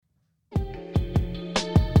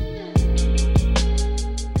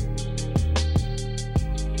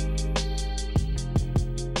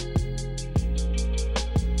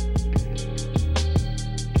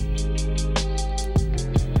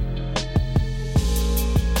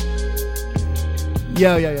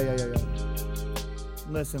Yo.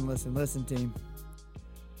 Listen, team.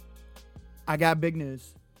 I got big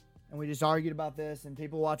news. And we just argued about this, and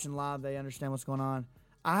people watching live, they understand what's going on.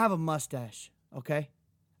 I have a mustache, okay?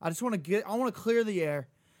 I want to clear the air.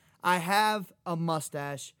 I have a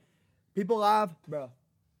mustache. People live, bro.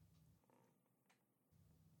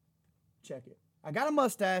 Check it. I got a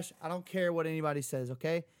mustache. I don't care what anybody says,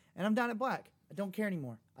 okay? And I'm dyed it black. I don't care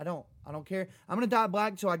anymore. I don't care. I'm going to dye it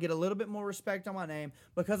black so I get a little bit more respect on my name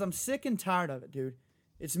because I'm sick and tired of it, dude.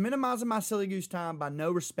 It's minimizing my silly goose time by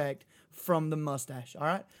no respect from the mustache, all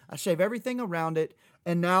right? I shave everything around it,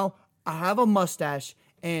 and now I have a mustache,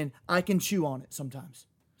 and I can chew on it sometimes.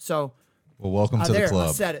 So, well, welcome to the club.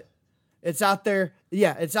 I said it. It's out there.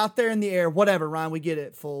 Yeah, it's out there in the air. Whatever, Ryan, we get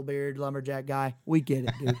it. Full beard, lumberjack guy. We get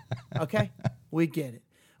it, dude. Okay? We get it.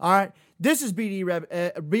 All right? This is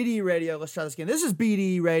BDE Radio. Let's try this again. This is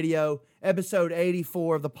BDE Radio, episode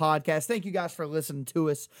 84 of the podcast. Thank you guys for listening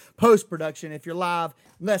to us. Post-production, if you're live,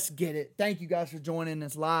 let's get it. Thank you guys for joining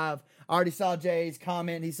us live. I already saw Jay's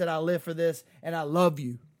comment. He said, I live for this, and I love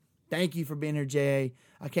you. Thank you for being here, Jay.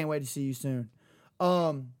 I can't wait to see you soon.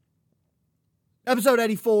 Episode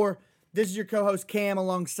 84. This is your co-host, Cam,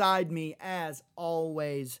 alongside me, as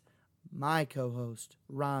always, my co-host,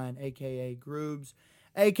 Ryan, a.k.a. Groobs,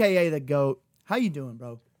 a.k.a. The GOAT. How you doing,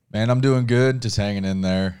 bro? Man, I'm doing good. Just hanging in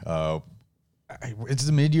there. It's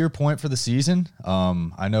the mid-year point for the season.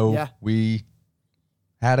 I know we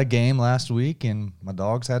had a game last week, and my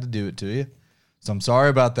dogs had to do it to you. So I'm sorry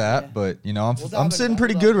about that, but, you know, I'm sitting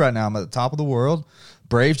pretty good right now. I'm at the top of the world.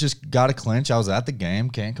 Braves just got a clinch. I was at the game.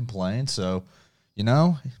 Can't complain. So, you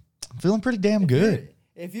know, I'm feeling pretty damn good.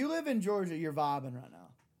 If you live in Georgia, you're vibing right now.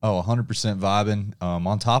 Oh, 100% vibing.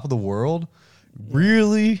 On top of the world.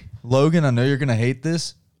 Really, Logan, I know you're going to hate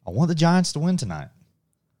this. I want the Giants to win tonight.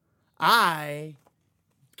 I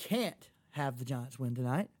can't have the Giants win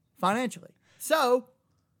tonight financially. So,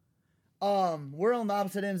 we're on the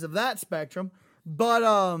opposite ends of that spectrum. But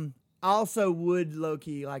I also would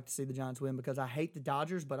low-key like to see the Giants win because I hate the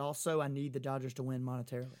Dodgers, but also I need the Dodgers to win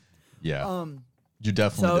monetarily. Yeah. You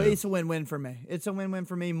definitely do. It's a win-win for me. It's a win-win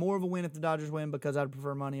for me. More of a win if the Dodgers win because I'd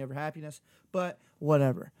prefer money over happiness. But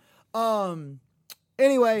whatever.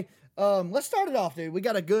 Anyway, let's start it off, dude. We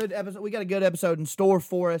got a good episode in store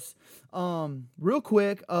for us. Real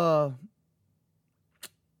quick, let's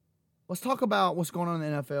talk about what's going on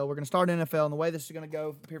in the NFL. We're going to start NFL, and the way this is going to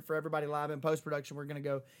go for everybody live in post-production, we're going to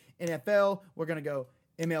go NFL, we're going to go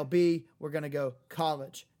MLB, we're going to go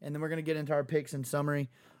college, and then we're going to get into our picks and summary.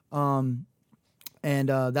 And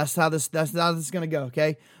that's how this is going to go,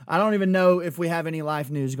 okay? I don't even know if we have any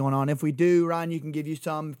life news going on. If we do, Ryan, you can give you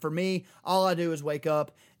some. For me, all I do is wake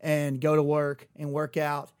up and go to work and work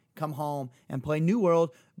out, come home, and play New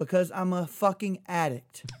World because I'm a fucking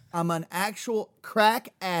addict. I'm an actual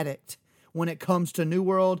crack addict when it comes to New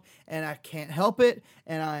World, and I can't help it,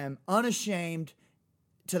 and I am unashamed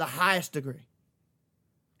to the highest degree.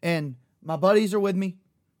 And my buddies are with me.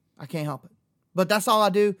 I can't help it. But that's all I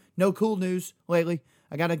do. No cool news lately.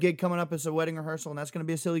 I got a gig coming up. It's a wedding rehearsal, and that's going to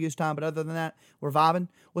be a silly goose time. But other than that, we're vibing.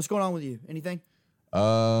 What's going on with you? Anything?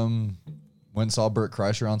 Went and saw Bert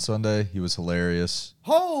Kreischer on Sunday. He was hilarious.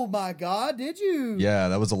 Oh, my God. Did you? Yeah,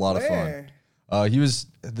 that was a lot of Where? fun. He was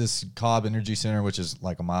at this Cobb Energy Center, which is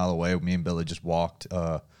like a mile away. Me and Billy just walked.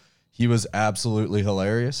 He was absolutely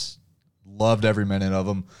hilarious. Loved every minute of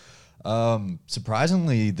him.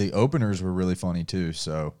 Surprisingly, the openers were really funny, too.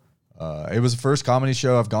 So... it was the first comedy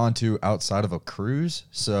show I've gone to outside of a cruise,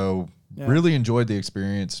 so really enjoyed the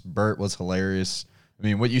experience. Bert was hilarious. I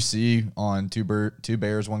mean, what you see on Two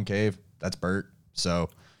Bears, One Cave, that's Bert. So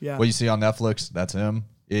what you see on Netflix, that's him.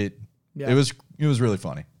 It was really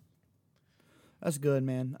funny. That's good,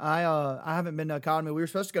 man. I haven't been to a comedy. We were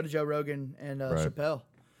supposed to go to Joe Rogan and Chappelle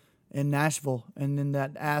in Nashville, and then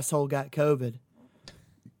that asshole got COVID.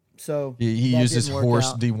 So he used his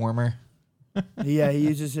horse dewormer. Yeah, he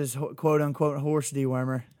uses his quote unquote horse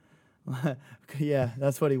dewormer. Yeah,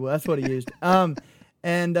 that's what he used. And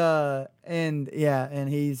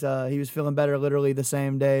he was feeling better literally the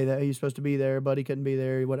same day that he was supposed to be there, but he couldn't be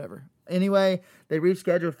there, whatever. Anyway, they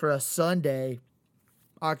rescheduled for a Sunday,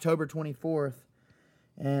 October 24th,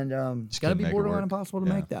 and it's gonna be borderline impossible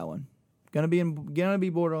to make that one. Gonna be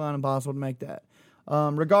borderline impossible to make that.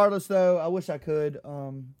 Regardless, though, I wish I could.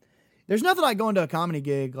 There's nothing like going to a comedy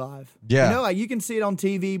gig live. Yeah. You know, like you can see it on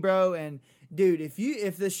TV, bro. And dude,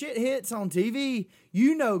 if the shit hits on TV,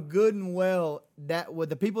 you know good and well that with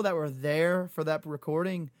the people that were there for that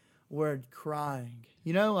recording were crying.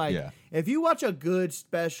 You know, like if you watch a good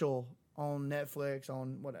special on Netflix,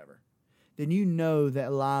 on whatever, then you know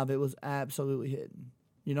that live it was absolutely hitting.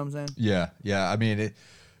 You know what I'm saying? Yeah. I mean,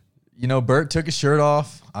 Bert took his shirt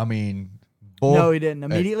off. I mean, No, he didn't.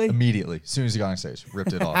 Immediately? Immediately. As soon as he got on stage,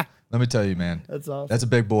 ripped it off. Let me tell you, man. That's awesome. That's a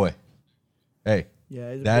big boy. Hey,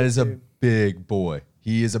 Yeah, that is a big boy.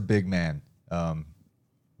 He is a big man.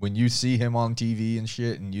 When you see him on TV and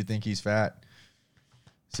shit and you think he's fat,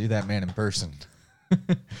 see that man in person.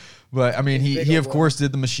 But, I mean, he of course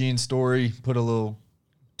did the machine story, put a little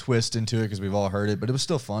twist into it because we've all heard it, but it was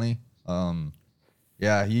still funny.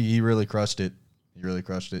 Yeah, he really crushed it. He really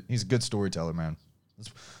crushed it. He's a good storyteller, man.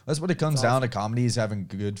 That's what it comes down to. Comedy is having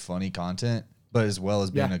good, funny content, but as well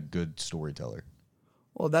as being a good storyteller.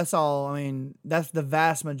 Well, that's all. I mean, that's the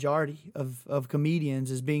vast majority of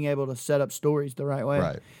comedians is being able to set up stories the right way.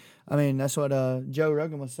 Right. I mean, that's what Joe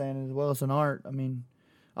Rogan was saying as well. It's an art. I mean,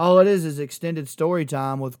 all it is extended story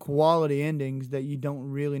time with quality endings that you don't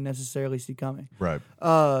really necessarily see coming. Right.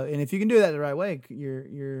 And if you can do that the right way,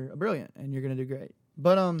 you're brilliant and you're gonna do great.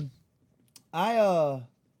 But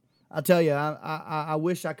I'll tell you, I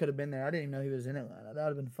wish I could have been there. I didn't even know he was in Atlanta. That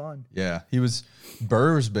would have been fun. Yeah, he was.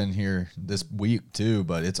 Burr's been here this week too,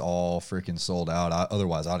 but it's all freaking sold out.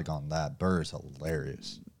 Otherwise, I'd have gone that. Burr's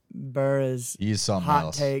hilarious. Burr is He's something hot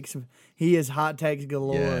else. takes. He is hot takes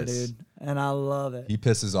galore, Yes. dude, and I love it. He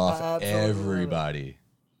pisses off I absolutely love it. everybody.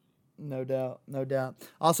 No doubt, no doubt.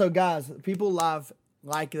 Also, guys, people live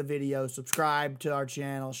like the video, subscribe to our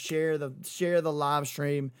channel, share the live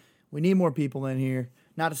stream. We need more people in here.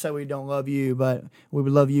 Not to say we don't love you, but we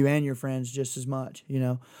would love you and your friends just as much, you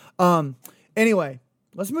know. Anyway,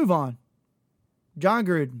 let's move on. Jon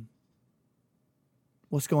Gruden,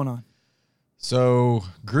 what's going on? So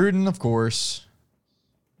Gruden, of course,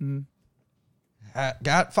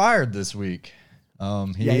 got fired this week.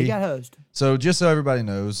 He got hosed. So just so everybody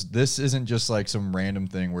knows, this isn't just like some random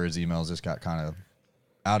thing where his emails just got kind of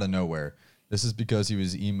out of nowhere. This is because he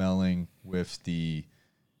was emailing with the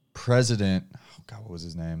president. Oh God, what was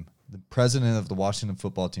his name? The president of the Washington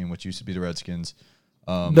football team, which used to be the Redskins.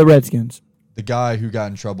 The Redskins. The guy who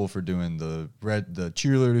got in trouble for doing the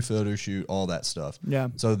cheerleader photo shoot, all that stuff. Yeah.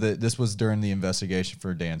 So this was during the investigation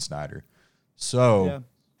for Dan Snyder. So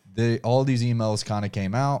all these emails kind of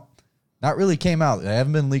came out. Not really came out. They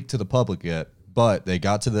haven't been leaked to the public yet, but they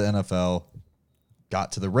got to the NFL,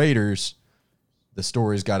 got to the Raiders. The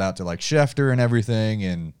stories got out to like Schefter and everything,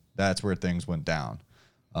 and that's where things went down.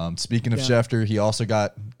 Speaking of Schefter, he also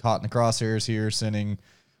got caught in the crosshairs here, sending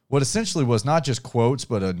what essentially was not just quotes,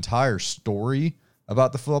 but an entire story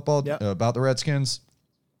about the football, about the Redskins,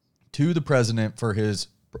 to the president for his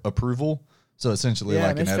approval. So essentially,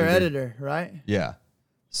 like an Mr. Editor, right? Yeah.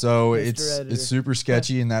 So Mr. it's super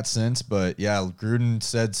sketchy in that sense, but yeah, Gruden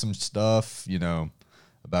said some stuff,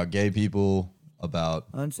 about gay people, about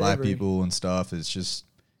Unsavory. black people and stuff. It's just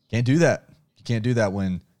can't do that. You can't do that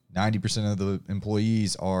when 90% of the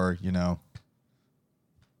employees are,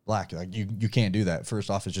 black. Like you can't do that. First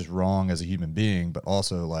off, it's just wrong as a human being, but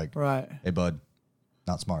also like, right. Hey bud,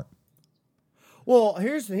 not smart. Well,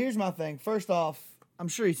 here's my thing. First off, I'm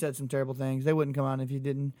sure he said some terrible things. They wouldn't come out if he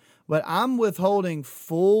didn't. But I'm withholding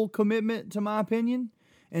full commitment to my opinion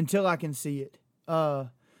until I can see it.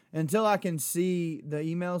 Until I can see the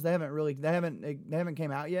emails. They haven't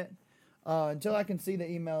came out yet. Until I can see the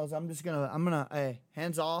emails, I'm gonna hey,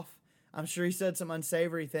 hands off. I'm sure he said some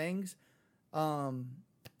unsavory things.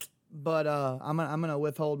 But I'm gonna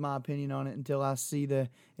withhold my opinion on it until I see the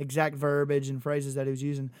exact verbiage and phrases that he was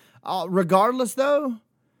using. Regardless, though,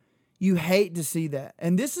 you hate to see that,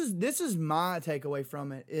 and this is my takeaway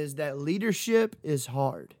from it is that leadership is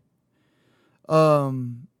hard.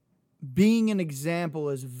 Being an example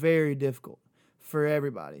is very difficult for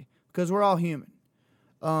everybody because we're all human.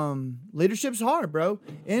 Leadership's hard, bro.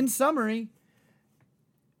 In summary,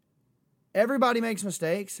 everybody makes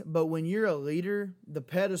mistakes, but when you're a leader, the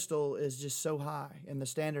pedestal is just so high and the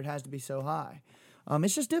standard has to be so high.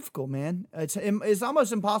 It's just difficult, man. It's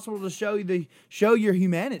almost impossible to show your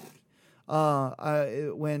humanity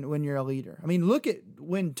when you're a leader. I mean, look at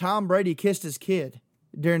when Tom Brady kissed his kid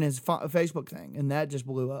during his Facebook thing, and that just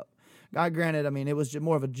blew up. Granted, I mean, it was just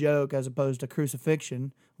more of a joke as opposed to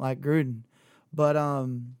crucifixion like Gruden. But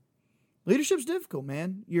leadership's difficult,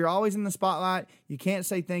 man. You're always in the spotlight. You can't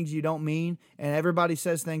say things you don't mean, and everybody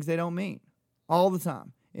says things they don't mean all the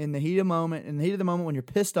time. In the heat of the moment when you're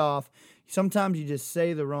pissed off, sometimes you just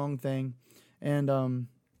say the wrong thing, and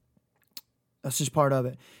that's just part of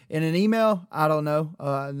it. In an email, I don't know.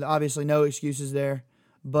 Obviously, no excuses there,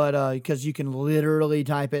 but because you can literally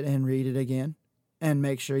type it and read it again and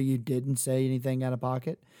make sure you didn't say anything out of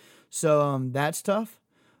pocket. So that's tough.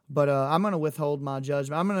 But I'm going to withhold my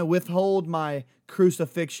judgment. I'm going to withhold my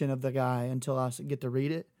crucifixion of the guy until I get to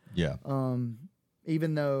read it. Yeah.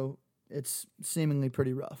 even though it's seemingly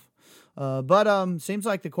pretty rough. But seems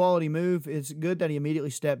like the quality move. It's good that he immediately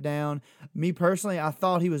stepped down. Me personally, I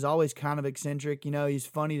thought he was always kind of eccentric. You know, he's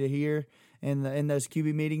funny to hear in those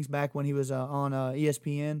QB meetings back when he was on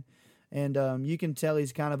ESPN, and you can tell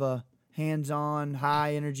he's kind of a hands-on,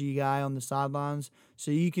 high-energy guy on the sidelines.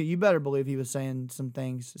 So you better believe he was saying some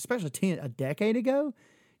things, especially a decade ago.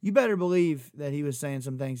 You better believe that he was saying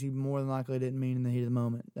some things he more than likely didn't mean in the heat of the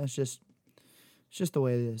moment. It's just the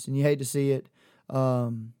way it is, and you hate to see it.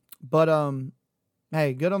 But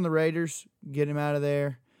hey, good on the Raiders. Get him out of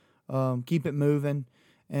there. Keep it moving.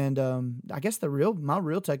 And I guess my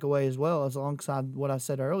real takeaway as well, as alongside what I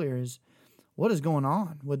said earlier, is what is going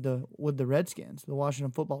on with the Redskins, the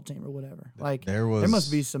Washington football team or whatever. Like there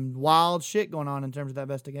must be some wild shit going on in terms of that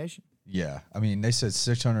investigation. Yeah, I mean they said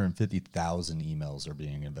 650,000 emails are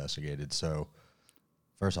being investigated. So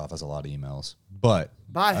first off, that's a lot of emails. But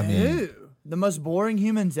by who? The most boring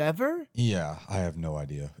humans ever? Yeah, I have no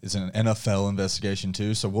idea. It's an NFL investigation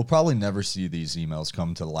too, so we'll probably never see these emails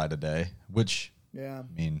come to the light of day, which, yeah,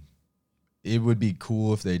 I mean, it would be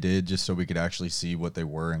cool if they did just so we could actually see what they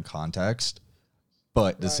were in context.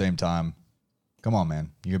 But at the same time, come on,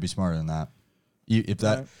 man. You got to be smarter than that. If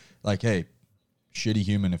that, like, hey, shitty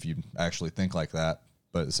human if you actually think like that,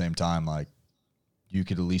 but at the same time, like, you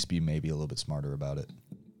could at least be maybe a little bit smarter about it.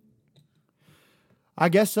 I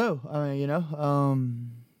guess so. I mean, you know,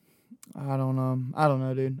 I don't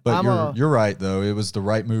know, dude. But you're right though. It was the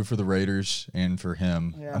right move for the Raiders and for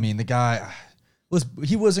him. Yeah. I mean, the guy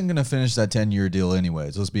he wasn't going to finish that 10-year deal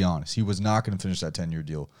anyways. Let's be honest. He was not going to finish that 10-year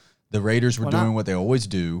deal. The Raiders were doing what they always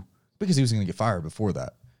do because he was going to get fired before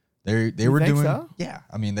that. They were doing so? Yeah.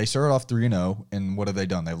 I mean, they started off 3-0 and what have they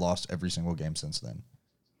done? They've lost every single game since then.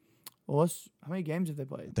 Well, how many games have they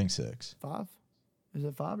played? I think 6. 5? Is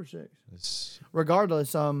it 5 or 6?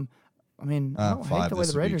 Regardless, I mean, I don't hate the way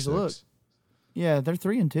the Raiders look. Yeah, they're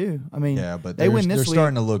 3-2. I mean, yeah, but they win this week. They're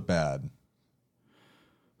starting to look bad.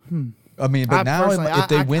 I mean, but now if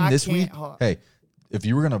they win this week, hey, if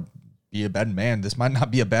you were gonna be a bad man, this might not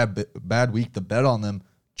be a bad week to bet on them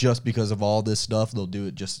just because of all this stuff. They'll do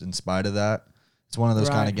it just in spite of that. It's one of those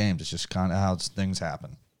kind of games. It's just kind of how things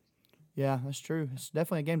happen. Yeah, that's true. It's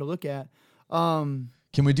definitely a game to look at.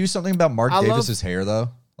 Can we do something about Mark Davis's hair though?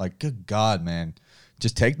 Like, good God, man,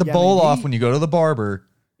 just take the bowl off when you go to the barber,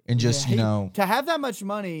 and just to have that much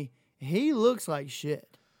money, he looks like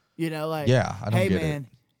shit. You know, like I don't get it.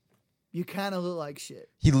 You kind of look like shit.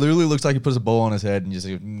 He literally looks like he puts a bowl on his head and just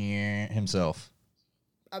goes, himself.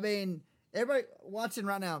 I mean, everybody watching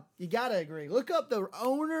right now, you got to agree. Look up the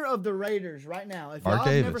owner of the Raiders right now. If y'all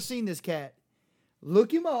have never seen this cat,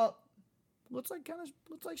 look him up. Looks like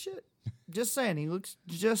shit. Just saying, he looks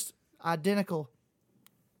just identical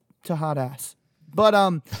to hot ass.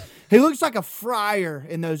 But he looks like a friar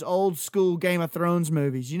in those old school Game of Thrones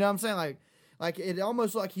movies. You know what I'm saying? Like it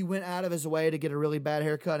almost like he went out of his way to get a really bad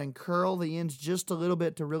haircut and curl the ends just a little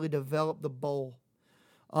bit to really develop the bowl.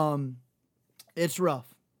 It's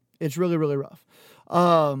rough. It's really, really rough.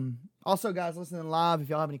 Also, guys, listening live, if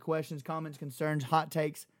y'all have any questions, comments, concerns, hot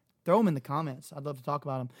takes, throw them in the comments. I'd love to talk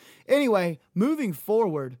about them. Anyway, moving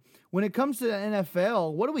forward, when it comes to the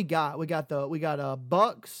NFL, what do we got? We got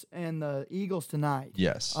Bucks and the Eagles tonight.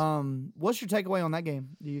 Yes. What's your takeaway on that game?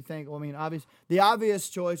 Do you think? Well, I mean, the obvious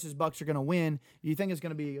choice is Bucks are going to win. Do you think it's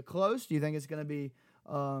going to be close? Do you think it's going to be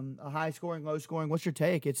a high scoring, low scoring? What's your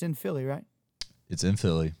take? It's in Philly, right? It's in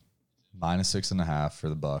Philly. -6.5 for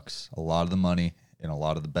the Bucks. A lot of the money and a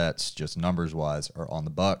lot of the bets, just numbers wise, are on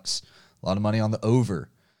the Bucks. A lot of money on the over.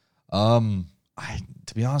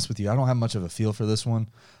 To be honest with you, I don't have much of a feel for this one.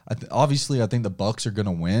 Obviously, I think the Bucks are going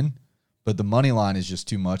to win, but the money line is just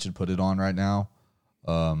too much to put it on right now.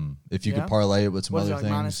 If you could parlay it with some other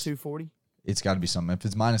things, -240. It's got to be something. If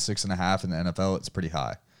it's -6.5 in the NFL, it's pretty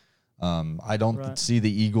high. I don't see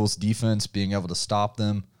the Eagles' defense being able to stop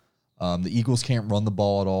them. The Eagles can't run the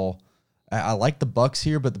ball at all. I like the Bucks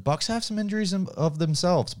here, but the Bucks have some injuries of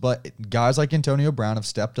themselves. But guys like Antonio Brown have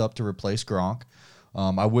stepped up to replace Gronk.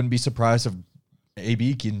 I wouldn't be surprised if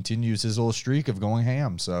AB continues his little streak of going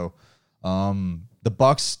ham. So the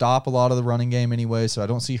Bucks stop a lot of the running game anyway, so I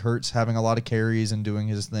don't see Hurts having a lot of carries and doing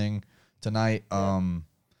his thing tonight.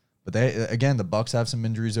 But the Bucks have some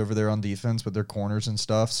injuries over there on defense with their corners and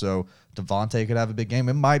stuff, so Devontae could have a big game.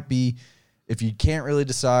 It might be, if you can't really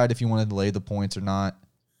decide if you want to lay the points or not,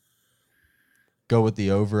 go with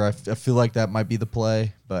the over. I feel like that might be the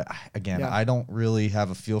play, but again, I don't really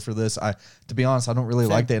have a feel for this. To be honest, I don't really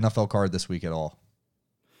like the NFL card this week at all.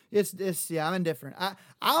 I'm indifferent.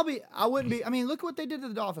 I wouldn't be. I mean, look what they did to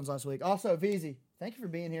the Dolphins last week. Also, VZ, thank you for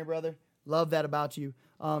being here, brother. Love that about you.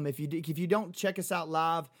 If you don't check us out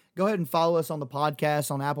live, go ahead and follow us on the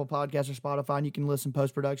podcast on Apple Podcasts or Spotify, and you can listen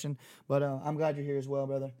post-production. But I'm glad you're here as well,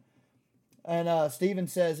 brother. And Steven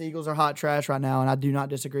says Eagles are hot trash right now, and I do not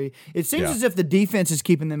disagree. It seems as if the defense is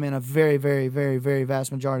keeping them in a very, very, very, very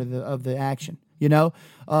vast majority of the action. You know,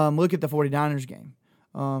 look at the 49ers game.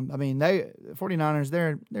 I mean, the 49ers,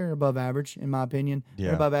 they're above average, in my opinion. Yeah.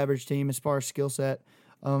 They're above average team as far as skill set.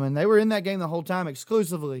 And they were in that game the whole time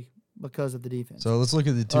exclusively because of the defense. So let's look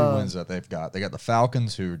at the two wins that they've got. They got the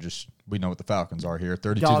Falcons, who we know what the Falcons are here,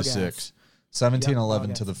 32-6.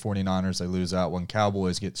 17-11 to the 49ers. They lose out one.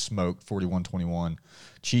 Cowboys get smoked 41-21.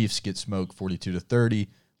 Chiefs get smoked 42-30.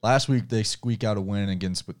 Last week they squeak out a win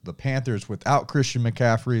against the Panthers without Christian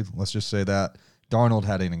McCaffrey. Let's just say that. Darnold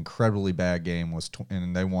had an incredibly bad game,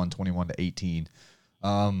 and they won 21-18.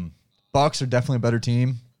 Bucs are definitely a better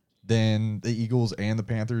team than the Eagles and the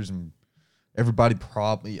Panthers, and everybody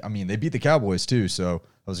probably. I mean, they beat the Cowboys too. So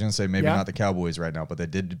I was gonna say maybe not the Cowboys right now, but they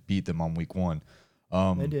did beat them on week 1.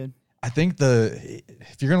 They did. I think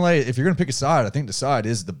if you're gonna pick a side, I think the side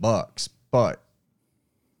is the Bucs. But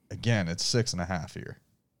again, it's 6.5 here.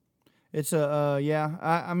 It's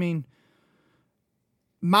I mean,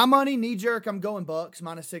 my money knee jerk. I'm going Bucs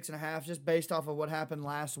 -6.5, just based off of what happened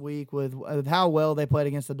last week with how well they played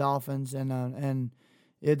against the Dolphins and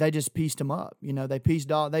they just pieced them up. You know, they pieced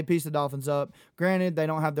the Dolphins up. Granted, they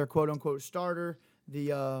don't have their quote unquote starter,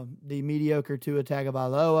 the mediocre Tua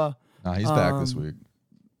Tagovailoa. No, he's back this week.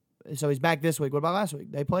 So he's back this week. What about last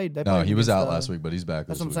week? They played. No, he was out last week, but he's back this week.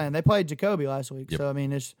 That's what I'm saying. They played Jacoby last week. Yep. So, I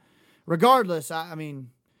mean, it's regardless, I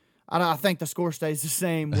think the score stays the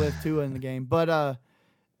same with Tua in the game. But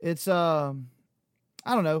it's I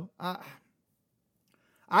don't know.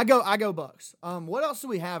 I go Bucs. What else do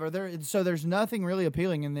we have? There's nothing really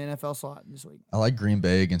appealing in the NFL slot this week. I like Green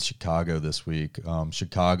Bay against Chicago this week.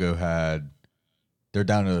 Chicago they're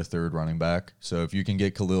down to their third running back. So if you can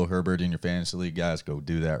get Khalil Herbert in your fantasy league, guys, go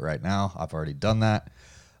do that right now. I've already done that.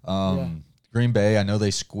 Green Bay, I know they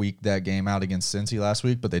squeaked that game out against Cincy last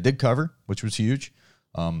week, but they did cover, which was huge.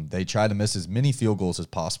 They tried to miss as many field goals as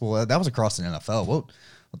possible. That was across the NFL.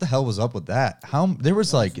 What the hell was up with that? There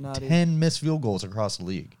was 10 missed field goals across the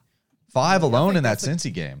league. 5 alone in that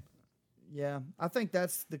Cincy game. Yeah, I think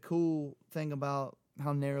that's the cool thing about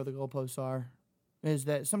how narrow the goalposts are, is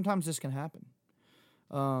that sometimes this can happen.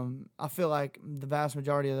 I feel like the vast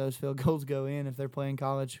majority of those field goals go in if they're playing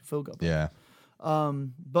college field goal. Yeah.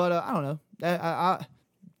 But I don't know.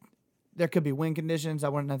 There could be wind conditions. I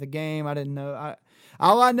wasn't at the game. I didn't know.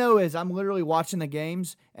 All I know is I'm literally watching the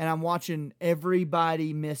games, and I'm watching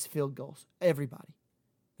everybody miss field goals. Everybody.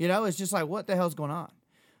 You know, it's just like, what the hell's going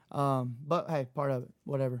on? But, hey, part of it.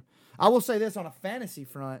 Whatever. I will say this on a fantasy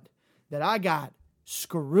front, that I got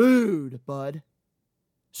screwed, bud.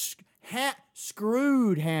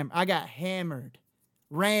 I got hammered,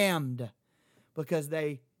 rammed, because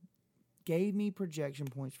they gave me projection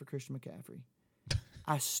points for Christian McCaffrey.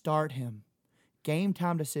 I start him. Game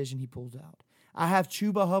time decision, he pulls out. I have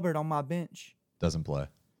Chuba Hubbard on my bench. Doesn't play.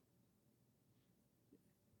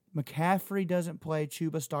 McCaffrey doesn't play.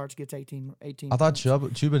 Chuba starts, gets 18 I thought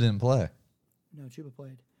Chuba didn't play. No, Chuba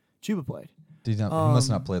played. Chuba played. He must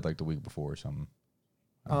not played like the week before or something.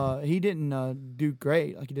 He didn't do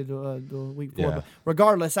great like he did the week before. Yeah. But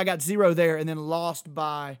regardless, I got 0 there and then lost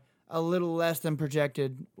by a little less than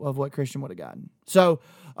projected of what Christian would have gotten. So,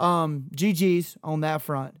 GG's on that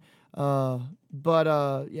front.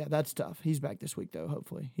 But yeah, that's tough. He's back this week, though,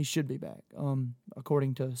 hopefully. He should be back,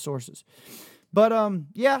 according to sources. But,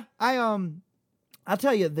 yeah, I'll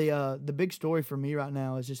tell you, the big story for me right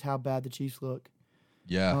now is just how bad the Chiefs look.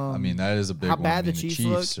 Yeah, I mean, that is a big how one. bad the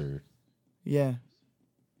Chiefs look. Yeah.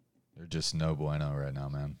 They're just no bueno right now,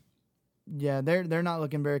 man. Yeah, they're not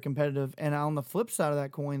looking very competitive. And on the flip side of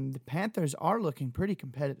that coin, the Panthers are looking pretty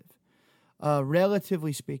competitive,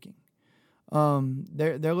 relatively speaking.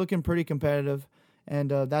 They're looking pretty competitive, and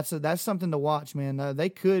that's something to watch, man. They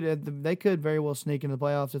could very well sneak into the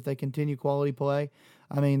playoffs if they continue quality play.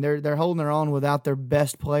 I mean, they're holding their own without their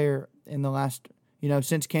best player in the last,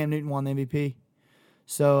 since Cam Newton won the MVP.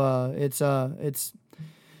 So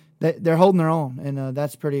they're holding their own, and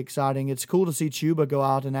that's pretty exciting. It's cool to see Chuba go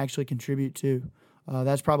out and actually contribute too.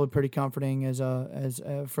 That's probably pretty comforting as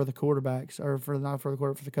for the quarterbacks, or for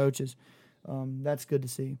the coaches. That's good to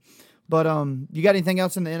see. But you got anything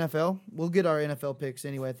else in the NFL? We'll get our NFL picks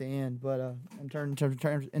anyway at the end. But in terms of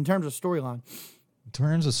storyline. In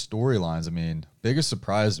terms of storylines, I mean, biggest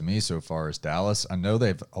surprise to me so far is Dallas. I know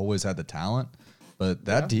they've always had the talent, but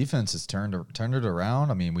that defense has turned it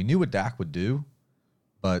around. I mean, we knew what Dak would do,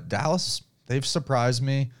 but Dallas, they've surprised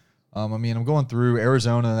me. I mean, I'm going through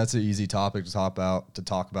Arizona. That's an easy topic to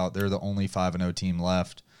talk about. They're the only 5-0 team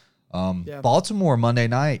left. Baltimore Monday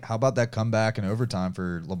night. How about that comeback in overtime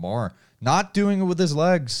for Lamar? Not doing it with his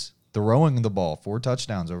legs, throwing the ball, 4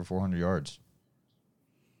 touchdowns, over 400 yards.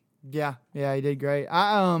 Yeah, he did great.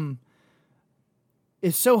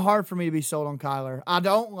 It's so hard for me to be sold on Kyler. I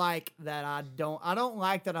don't like that. I don't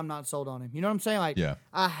like that I'm not sold on him. You know what I'm saying? Like, yeah.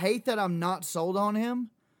 I hate that I'm not sold on him,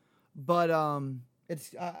 but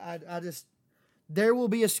I just there will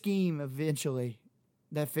be a scheme eventually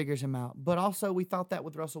that figures him out. But also, we thought that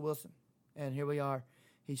with Russell Wilson, and here we are.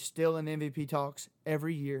 He's still in MVP talks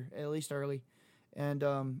every year, at least early. And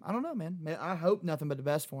I don't know, man. I hope nothing but the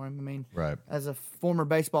best for him. I mean, right. As a former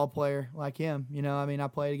baseball player like him, you know, I mean, I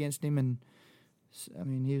played against him, and I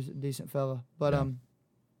mean, he was a decent fella. But I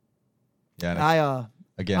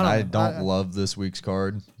don't love this week's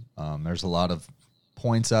card. There's a lot of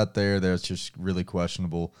points out there that's just really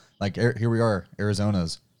questionable. Like here we are,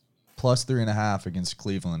 Arizona's plus 3.5 against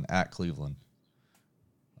Cleveland at Cleveland.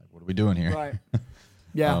 Like, what are we doing here? Right.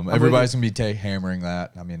 Yeah. Everybody's gonna be hammering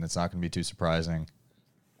that. I mean, it's not gonna be too surprising.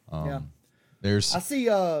 I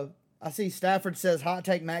see Stafford says hot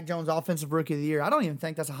take Mac Jones offensive rookie of the year. I don't even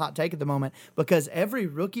think that's a hot take at the moment because every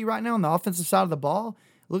rookie right now on the offensive side of the ball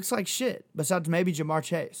looks like shit besides maybe Jamar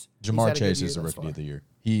Chase. Jamar Chase is the rookie of the year.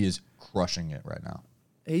 He is crushing it right now.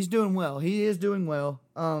 He's doing well. He is doing well.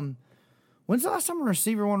 When's the last time a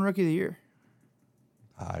receiver won rookie of the year?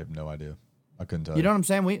 I have no idea. I couldn't tell you. You know what I'm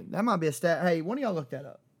saying? That might be a stat. Hey, one of y'all look that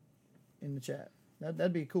up in the chat.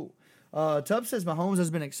 That'd be cool. Tubb says Mahomes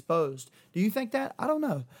has been exposed. Do you think that? I don't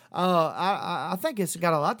know. I think it's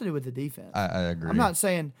got a lot to do with the defense. I agree. I'm not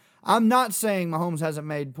saying Mahomes hasn't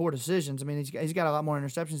made poor decisions. I mean, he's got a lot more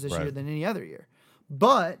interceptions this year than any other year.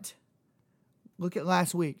 But look at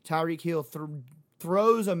last week. Tyreek Hill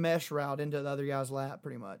throws a mesh route into the other guy's lap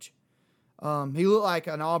pretty much. He looked like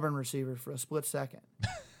an Auburn receiver for a split second.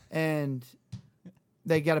 And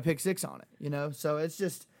they got a pick 6 on it, you know? So it's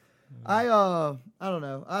just I don't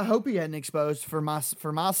know. I hope he hadn't exposed for my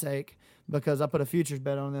sake because I put a futures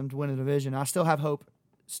bet on them to win a division. I still have hope.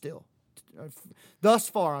 Still, thus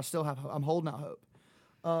far, I still have hope. I'm holding out hope.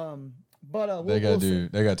 But they got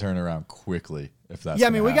to turn it around quickly if that's. Yeah, I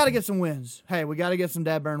mean, we got to get some wins. Hey, we got to get some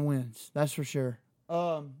dad burn wins. That's for sure.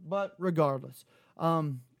 But regardless,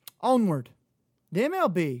 onward, the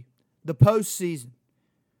MLB, the postseason.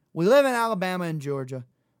 We live in Alabama and Georgia.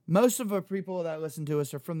 Most of our people that listen to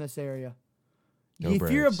us are from this area. Go if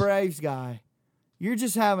Braves. You're a Braves guy, you're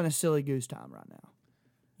just having a silly goose time right now.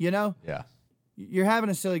 You know? Yeah. You're having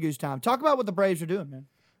a silly goose time. Talk about what the Braves are doing, man.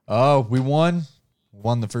 Oh, we won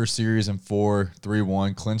the first series in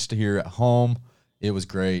 3-1, clinched here at home. It was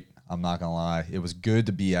great. I'm not going to lie. It was good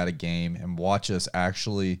to be at a game and watch us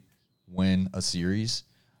actually win a series.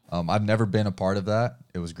 I've never been a part of that.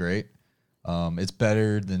 It was great. It's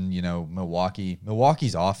better than, Milwaukee.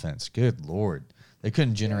 Milwaukee's offense, good Lord. They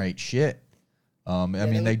couldn't generate shit.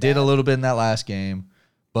 They did a little bit in that last game.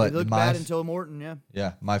 But they looked bad until Morton, yeah.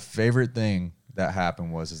 Yeah, my favorite thing that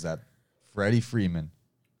happened is that Freddie Freeman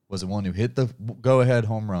was the one who hit the go-ahead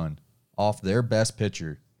home run off their best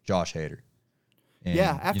pitcher, Josh Hader. And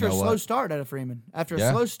after a slow start out of Freeman. After a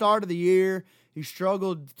slow start of the year, he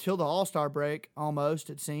struggled till the All-Star break, almost,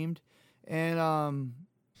 it seemed. And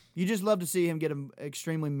you just love to see him get an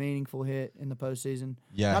extremely meaningful hit in the postseason.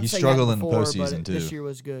 Yeah, he struggled in the postseason, too. This year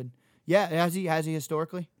was good. Yeah, has he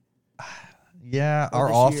historically? Yeah,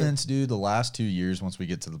 our offense, dude, the last 2 years, once we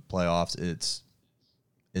get to the playoffs,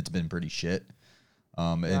 it's been pretty shit.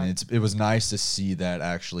 And it was nice to see that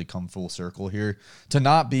actually come full circle here. To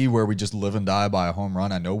not be where we just live and die by a home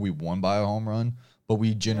run. I know we won by a home run, but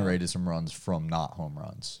we generated some runs from not home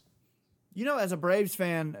runs. You know, as a Braves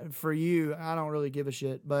fan, for you, I don't really give a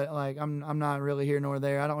shit. But like, I'm not really here nor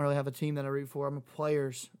there. I don't really have a team that I root for. I'm a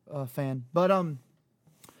Players fan. But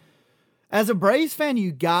as a Braves fan,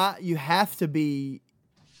 you have to be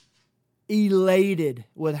elated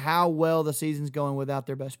with how well the season's going without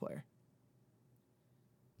their best player.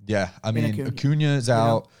 Yeah, I mean, Acuna is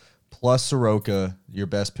out, plus Soroka, your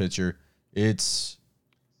best pitcher. It's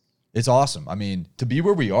awesome. I mean, to be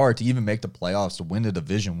where we are, to even make the playoffs, to win the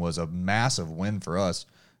division was a massive win for us,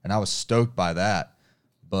 and I was stoked by that.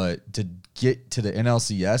 But to get to the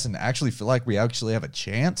NLCS and actually feel like we actually have a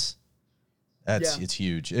chance, it's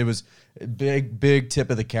huge. It was a big tip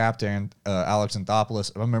of the cap to Alex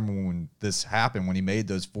Anthopoulos. I remember when this happened, when he made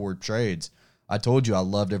those 4 trades. I told you I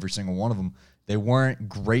loved every single one of them. They weren't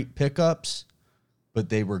great pickups, but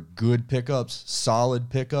they were good pickups, solid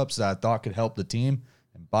pickups that I thought could help the team.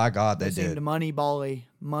 And by God, they did. Seemed money-bally.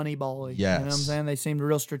 Yes. You know what I'm saying? They seemed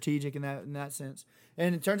real strategic in that sense.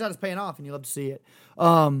 And it turns out it's paying off, and you love to see it.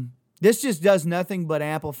 This just does nothing but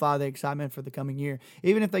amplify the excitement for the coming year.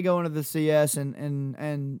 Even if they go into the CS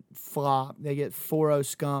and flop, they get 4-0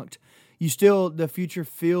 skunked, the future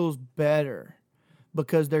feels better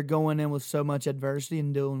because they're going in with so much adversity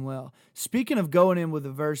and doing well. Speaking of going in with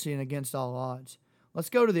adversity and against all odds, let's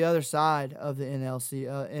go to the other side of the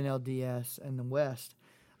NLDS and the West.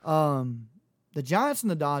 The Giants and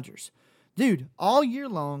the Dodgers. Dude, all year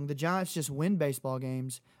long, the Giants just win baseball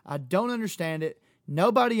games. I don't understand it.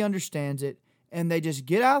 Nobody understands it. And they just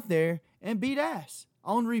get out there and beat ass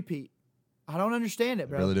on repeat. I don't understand it,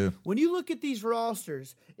 bro. I really do. When you look at these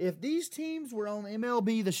rosters, if these teams were on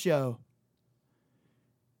MLB The Show,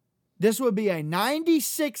 this would be a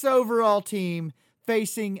 96 overall team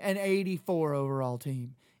facing an 84 overall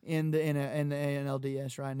team in the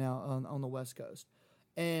NLDS right now on the West Coast.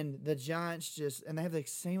 And the Giants they have the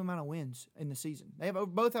same amount of wins in the season.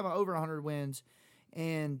 Both have over 100 wins,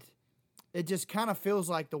 and it just kind of feels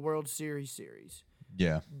like the World Series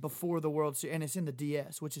Yeah. before the World Series, and it's in the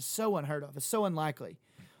DS, which is so unheard of. It's so unlikely.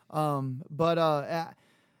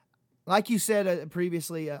 Like you said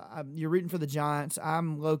previously, you're rooting for the Giants.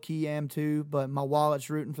 I'm low-key am too, but my wallet's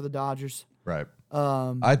rooting for the Dodgers. Right.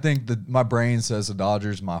 I think that my brain says the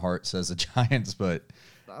Dodgers, my heart says the Giants, but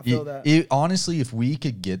I feel that. Honestly, if we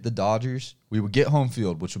could get the Dodgers, we would get home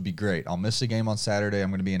field, which would be great. I'll miss the game on Saturday. I'm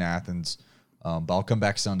going to be in Athens, but I'll come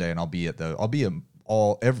back Sunday and I'll be out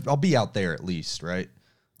there at least, right?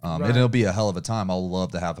 And it'll be a hell of a time. I'll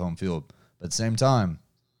love to have home field, but at the same time,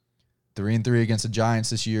 3-3 against the Giants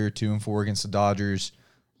this year, 2-4 against the Dodgers.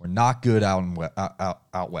 We're not good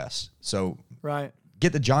out west. So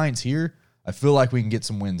get the Giants here. I feel like we can get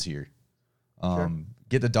some wins here.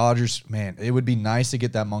 Get the Dodgers. Man, it would be nice to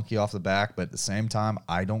get that monkey off the back, but at the same time,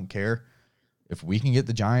 I don't care. If we can get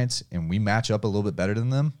the Giants and we match up a little bit better than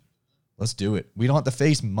them, let's do it. We don't have to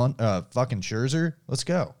face fucking Scherzer. Let's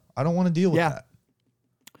go. I don't want to deal with that.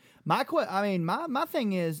 My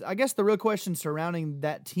thing is, I guess the real question surrounding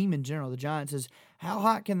that team in general, the Giants, is how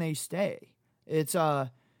hot can they stay? It's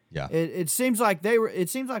It seems like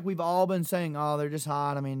we've all been saying, oh, they're just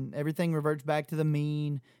hot. I mean, everything reverts back to the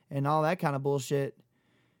mean and all that kind of bullshit.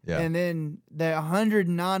 Yeah. And then the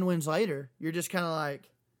 109 wins later, you're just kind of like,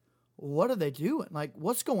 what are they doing? Like,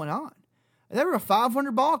 what's going on? They were a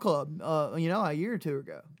 500 ball club, a year or two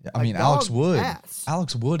ago. Yeah, I mean, Alex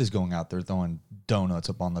Wood is going out there throwing donuts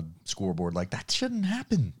up on the scoreboard. Like, that shouldn't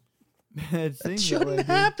happen. That shouldn't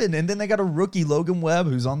happen. And then they got a rookie, Logan Webb,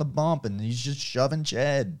 who's on the bump, and he's just shoving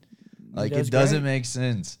Chad. Like, it doesn't make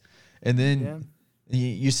sense. And then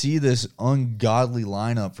you see this ungodly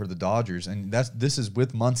lineup for the Dodgers, and this is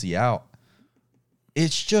with Muncy out.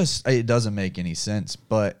 It's just, it doesn't make any sense.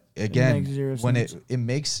 But again, it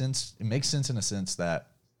makes sense. It makes sense in a sense that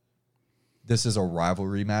this is a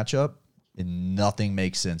rivalry matchup, and nothing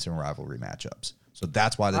makes sense in rivalry matchups. So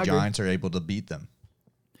that's why the Giants are able to beat them.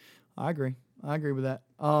 I agree with that.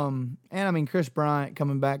 And I mean, Chris Bryant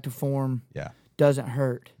coming back to form doesn't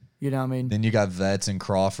hurt. You know what I mean? Then you got vets in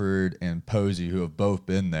Crawford and Posey who have both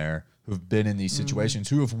been there, who've been in these situations,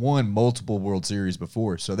 who have won multiple World Series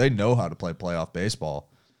before, so they know how to play playoff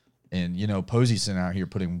baseball. And, Posey's sitting out here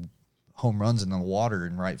putting home runs in the water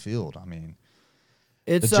in right field. I mean,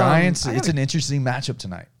 the Giants, it's an interesting matchup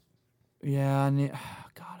tonight. Yeah, I need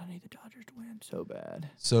the Dodgers to win so bad.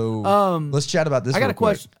 So let's chat about this. I got a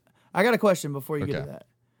question before you get to that.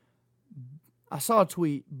 I saw a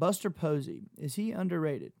tweet. Buster Posey, is he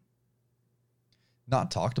underrated?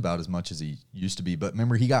 Not talked about as much as he used to be, but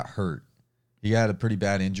remember, he got hurt. He had a pretty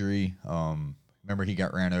bad injury. Remember, he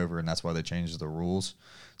got ran over, and that's why they changed the rules.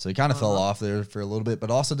 So he kind of fell off there for a little bit, but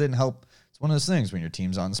also didn't help. It's one of those things when your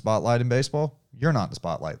team's on the spotlight in baseball, you're not in the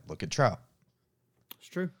spotlight. Look at Trout. It's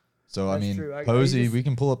true. So, Posey, we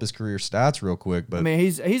can pull up his career stats real quick. But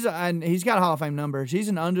he's got Hall of Fame numbers. He's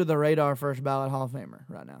an under-the-radar first-ballot Hall of Famer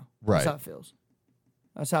right now. Right. That's how it feels.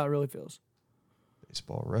 That's how it really feels.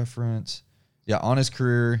 Baseball Reference. Yeah, on his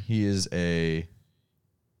career, he is a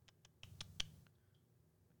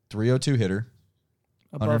 302 hitter,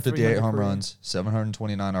 158 home runs,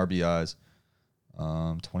 729 RBIs,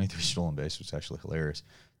 23 stolen bases, which is actually hilarious.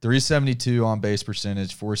 372 on base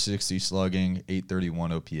percentage, 460 slugging,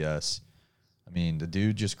 831 OPS. I mean, the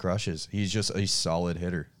dude just crushes. He's just a solid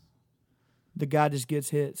hitter. The guy just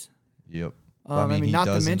gets hits. Yep. Not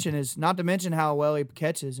to mention how well he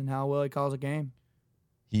catches and how well he calls a game.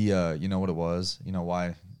 He, you know what it was? You know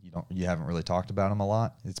why you haven't really talked about him a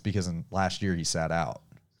lot? It's because last year he sat out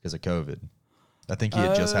because of COVID. I think he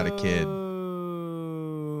had just had a kid.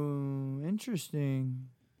 Oh, interesting.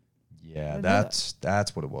 Yeah, that's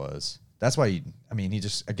what it was. That's why he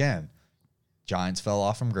just, again, Giants fell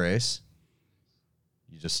off from grace.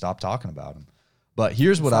 You just stop talking about them. But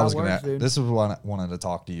here's what That's I how was it going works, to. dude. This is what I wanted to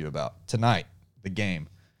talk to you about tonight. The game.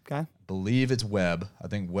 Okay. Believe it's Webb. I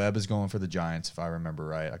think Webb is going for the Giants, if I remember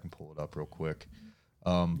right. I can pull it up real quick.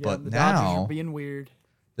 But the Dodgers now are being weird.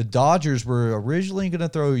 the Dodgers were originally going to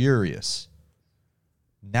throw Urias.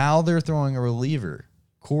 Now they're throwing a reliever,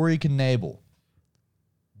 Corey Knebel.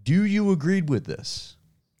 Do you agree with this?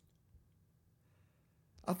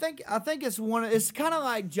 I think it's it's kind of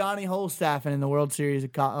like Johnny Holstaffen in the World Series,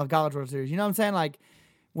 College World Series. You know what I'm saying? Like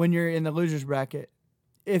when you're in the losers bracket,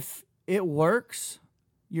 if it works,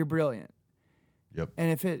 you're brilliant. Yep.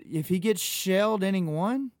 And if he gets shelled inning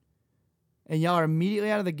one, and y'all are immediately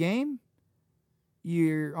out of the game,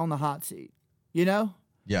 you're on the hot seat. You know?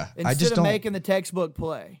 Yeah. Instead of making the textbook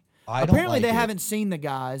play. Apparently they haven't seen the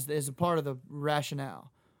guys as a part of the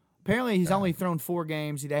rationale. Apparently he's only thrown 4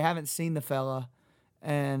 games. They haven't seen the fella,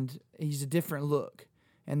 and he's a different look,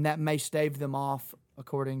 and that may stave them off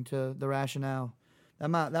according to the rationale. That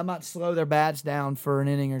might slow their bats down for an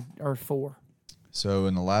inning or 4. So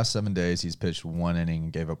in the last 7 days, he's pitched 1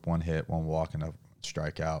 inning, gave up 1 hit, 1 walk, and a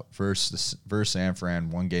strikeout. Versus San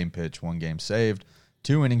Fran, 1 game pitched, 1 game saved,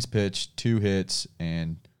 2 innings pitched, 2 hits,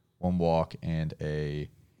 and 1 walk and a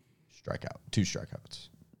strikeout. 2 strikeouts.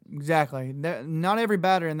 Exactly. Not every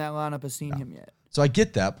batter in that lineup has seen him yet. So I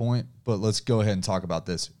get that point, but let's go ahead and talk about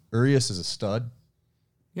this. Urias is a stud.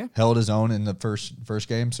 Yeah. Held his own in the first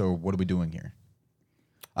game, so what are we doing here?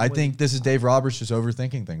 I think this is Dave Roberts just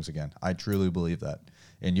overthinking things again. I truly believe that.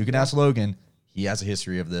 And you can ask Logan. He has a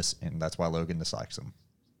history of this, and that's why Logan dislikes him.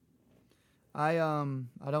 I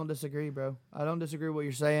don't disagree, bro. I don't disagree with what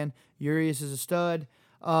you're saying. Urias is a stud.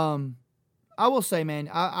 I will say, man,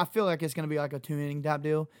 I feel like it's going to be like a 2-inning type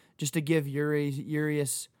deal just to give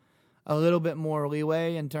Urias a little bit more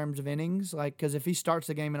leeway in terms of innings. Like, because if he starts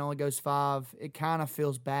the game and only goes 5, it kind of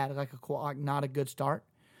feels bad, like not a good start.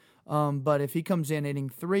 But if he comes in inning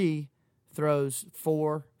 3, throws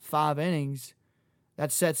 4, 5 innings,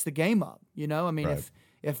 that sets the game up. You know, I mean, Right.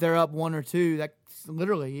 if they're up 1 or 2, that's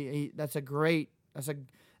literally that's a great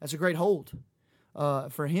hold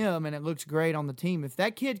for him, and it looks great on the team. If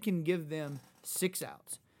that kid can give them 6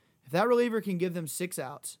 outs, if that reliever can give them 6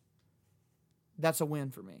 outs, that's a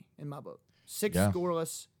win for me in my book. 6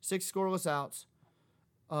 scoreless outs.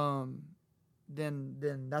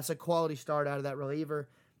 Then that's a quality start out of that reliever,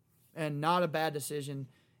 and not a bad decision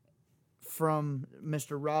from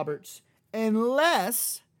Mr. Roberts,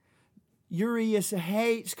 unless Urias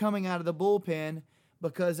hates coming out of the bullpen,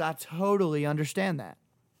 because I totally understand that.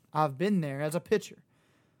 I've been there as a pitcher.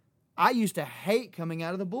 I used to hate coming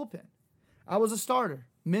out of the bullpen. I was a starter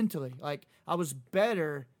mentally. Like, I was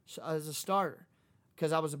better as a starter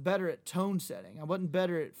because I was better at tone setting. I wasn't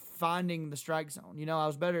better at finding the strike zone. You know, I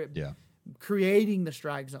was better at creating the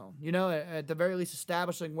strike zone. You know, at the very least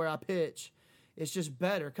establishing where I pitch. It's just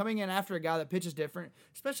better. Coming in after a guy that pitches different,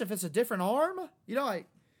 especially if it's a different arm, you know, like,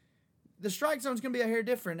 the strike zone's going to be a hair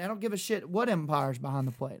different. I don't give a shit what umpire's behind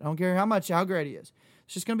the plate. I don't care how great he is.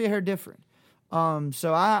 It's just going to be a hair different.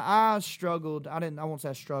 So I struggled. I won't say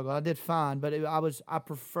I struggled. I did fine, but I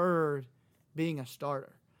preferred being a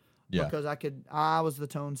starter. Yeah. Because I was the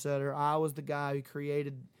tone setter. I was the guy who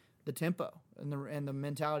created the tempo and the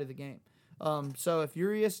mentality of the game. So if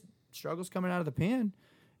Urias struggles coming out of the pen,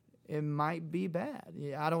 it might be bad.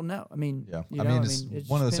 Yeah, I don't know. I mean, it's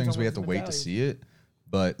one of those things we have to wait to see it.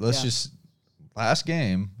 But last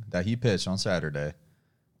game that he pitched on Saturday,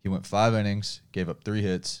 he went 5 innings, gave up 3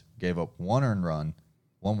 hits, gave up 1 earned run,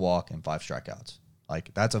 1 walk, and 5 strikeouts.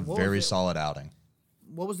 Like, that's a very solid outing.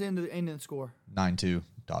 What was the end of the score? 9-2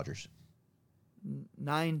 Dodgers.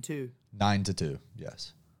 9-2. 9-2,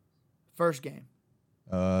 yes. First game.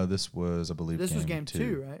 This was, I believe, this was game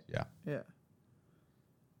 2, right? Yeah. Yeah.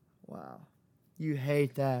 Wow. You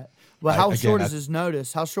hate that. Well, how short is his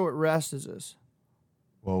notice? How short rest is this?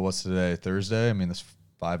 Well, what's today? Thursday? I mean, this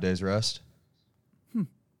 5 days rest.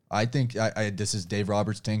 I think this is Dave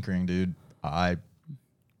Roberts tinkering, dude.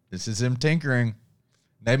 This is him tinkering.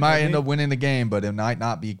 They might end up winning the game, but it might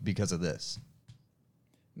not be because of this.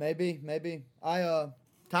 Maybe.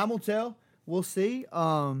 Time will tell. We'll see.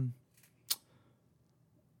 I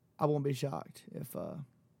won't be shocked if the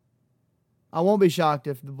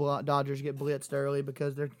Dodgers get blitzed early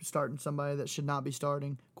because they're starting somebody that should not be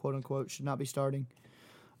starting, quote unquote, should not be starting.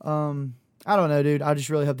 I don't know, dude. I just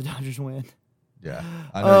really hope the Dodgers win. Yeah,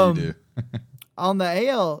 I know you do. On the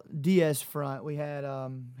ALDS front, we had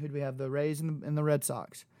who do we have? The Rays and the Red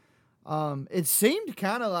Sox. It seemed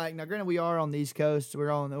kind of like, now granted we are on the East Coast, we're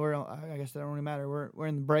on I guess that don't really matter. We're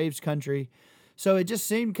in the Braves country, So it just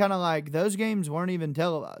seemed kind of like those games weren't even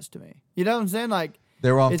televised to me. You know what I'm saying? Like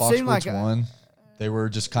They were on it Fox seemed Sports like 1. They were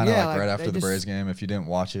just kind of Yeah, like like, right they after the just- Braves game. If you didn't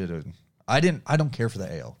watch it, I don't care for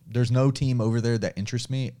the AL. There's no team over there that interests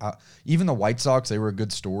me. Even the White Sox, they were a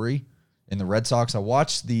good story. And the Red Sox, I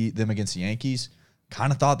watched them against the Yankees.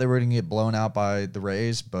 Kind of thought they were going to get blown out by the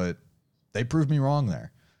Rays, but they proved me wrong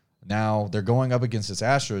there. Now they're going up against this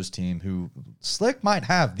Astros team who Slick might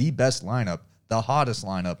have the best lineup, the hottest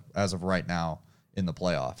lineup as of right now in the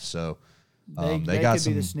playoffs. So they got could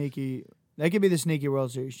some. be the sneaky. They could be the sneaky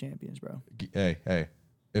World Series champions, bro. Hey,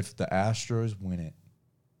 if the Astros win it,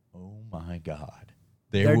 oh my God,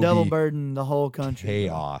 They're will double be birding the whole country.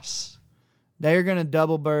 bro. chaos. They're gonna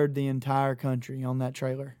double bird the entire country on that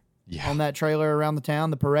trailer. Yeah, On that trailer around the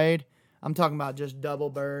town, the parade. I'm talking about just double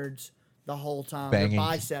birds the whole time. Their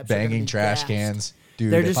biceps are gonna banging be trash gassed. cans,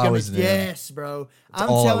 dude. They're if just I gonna was be, them, yes, bro. I'm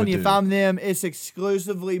all I telling would you, if do. I'm them, it's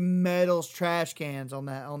exclusively metals trash cans on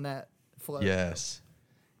that float. yes.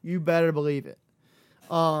 You better believe it.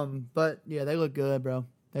 But yeah, they look good, bro.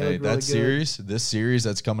 They Hey, look really good. this series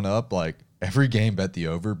that's coming up, like every game bet the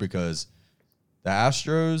over because the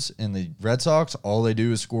Astros and the Red Sox, all they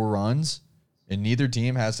do is score runs, and neither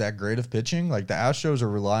team has that great of pitching. Like the Astros are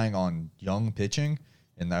relying on young pitching,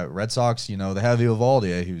 and the Red Sox, they have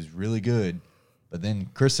Eovaldi, who's really good, but then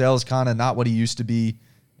Chris Sale's kind of not what he used to be,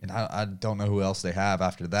 and I don't know who else they have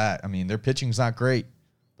after that. I mean, their pitching's not great,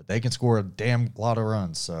 but they can score a damn lot of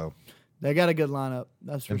runs. So, They got a good lineup.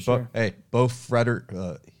 That's for sure. both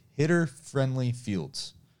hitter-friendly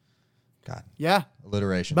fields. God, Yeah.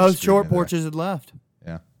 alliteration. Both screwed short me there. porches had left.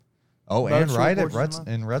 Yeah. Oh, Both and short right porches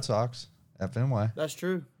in Red Sox at Fenway. That's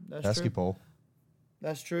true. That's Pesky true. pole.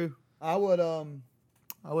 That's true. I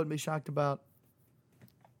wouldn't be shocked about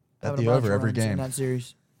Bet having the a bunch over of every runs in game. that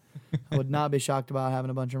series. I would not be shocked about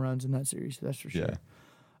having a bunch of runs in that series. That's for sure. Yeah.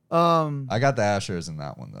 I I got the Astros in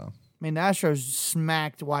that one though. mean, the Astros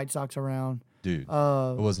smacked White Sox around. Dude, it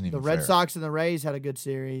Uh, wasn't even the Red fair. Sox and the Rays had a good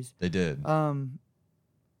series. They did.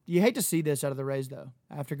 You hate to see this out of the Rays though.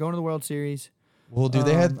 After going to the World Series, Well, dude,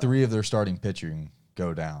 they had 3 of their starting pitching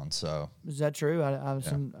go down. So, is that true? That's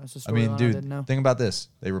a I mean, storyline I dude, didn't know. think about this.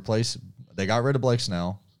 They got rid of Blake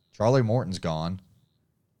Snell. Charlie Morton's gone.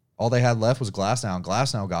 All they had left was Glasnow, and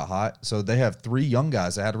Glasnow got hot. So they have 3 young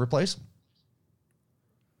guys that had to replace him.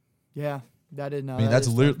 Yeah, I didn't know. I mean, that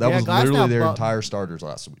that was Glasnow literally their bu- entire starters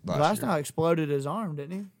last year. Glasnow exploded his arm,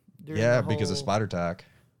 didn't he? During Yeah, the because of whole- spider tack.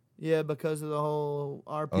 Yeah, because of the whole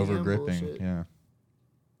RPM Over gripping. bullshit. Yeah.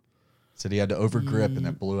 Said he had to over grip and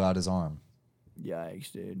it blew out his arm.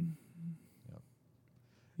 Yikes, dude.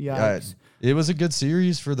 Yeah, Yikes. it was a good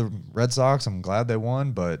series for the Red Sox. I'm glad they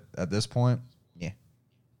won, but at this point, yeah.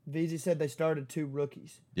 VZ said they started 2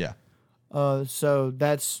 rookies. Yeah. So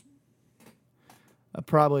that's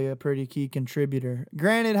probably a pretty key contributor.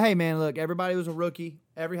 Granted, hey, man, look, everybody was a rookie.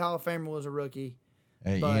 Every Hall of Famer was a rookie.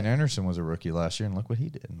 Hey, But- Ian Anderson was a rookie last year, and look what he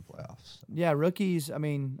did in the playoffs. Yeah, rookies, I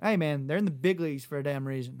mean, hey, man, they're in the big leagues for a damn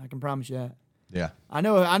reason. I can promise you that. Yeah. I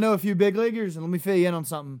know a few big leaguers, and let me fill you in on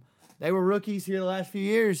something. They were rookies here the last few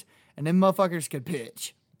years, and them motherfuckers could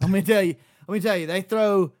pitch. Let me tell you, they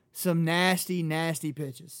throw some nasty, nasty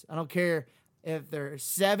pitches. I don't care if they're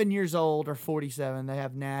 7 years old or 47, they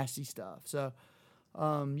have nasty stuff. So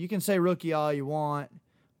you can say rookie all you want,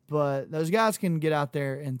 but those guys can get out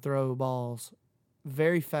there and throw balls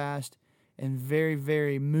very fast and very,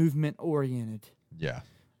 very movement oriented. Yeah.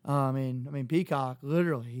 I mean, Peacock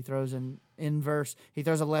literally he throws an inverse. He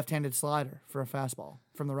throws a left-handed slider for a fastball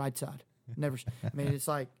from the right side. Never. I mean, it's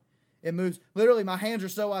like it moves. Literally, my hands are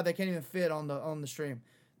so wide they can't even fit on the stream.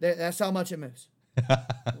 That's how much it moves.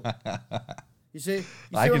 You see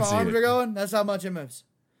I where can my see arms it. are going? That's how much it moves.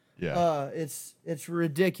 Yeah. It's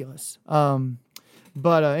ridiculous.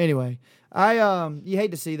 But anyway, you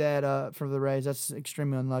hate to see that for the Rays. That's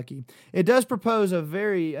extremely unlucky. It does propose a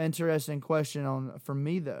very interesting question from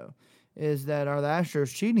me though, is that are the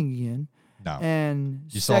Astros cheating again? No. And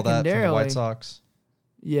You saw that from the secondarily, White Sox?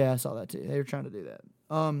 yeah, I saw that too. They were trying to do that.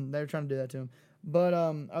 They were trying to do that to him. But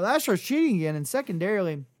are the Astros cheating again? And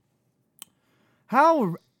secondarily,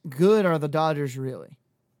 how good are the Dodgers really?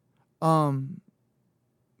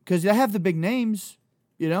 Because they have the big names,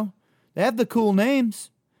 you know. They have the cool names.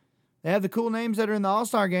 They have the cool names that are in the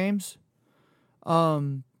All-Star games.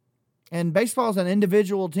 And baseball is an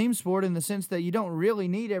individual team sport in the sense that you don't really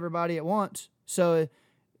need everybody at once. So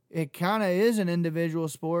it kind of is an individual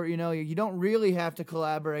sport. You know, you don't really have to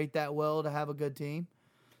collaborate that well to have a good team.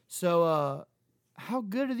 So how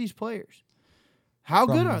good are these players? How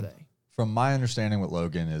good are they? From my understanding with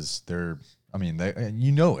Logan is and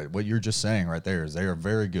you know it. What you're just saying right there is they are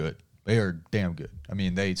very good. They are damn good. I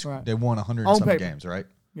mean, they won 100 On some paper. games, right?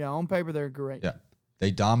 Yeah, on paper they're great. Yeah.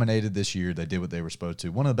 They dominated this year. They did what they were supposed to.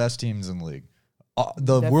 One of the best teams in the league.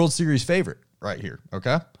 The World Series favorite right here,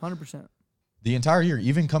 okay? 100%. The entire year,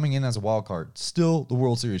 even coming in as a wild card, still the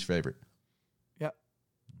World Series favorite. Yep.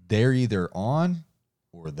 They're either on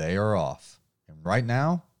or they are off. And right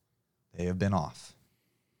now, they have been off.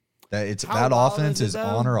 That offense is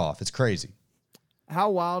on or off. It's crazy. How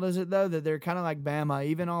wild is it though that they're kind of like Bama?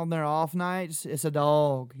 Even on their off nights, it's a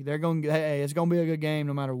dog. They're going. Hey, it's going to be a good game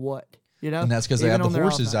no matter what. You know, and that's because they have the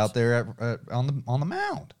horses out there on the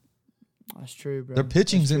mound. That's true, bro. Their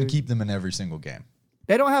pitching's going to keep them in every single game.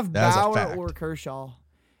 They don't have Bauer or Kershaw.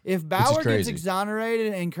 If Bauer gets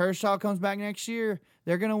exonerated and Kershaw comes back next year,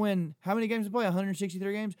 they're going to win. How many games to play?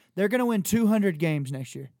 163 games. They're going to win 200 games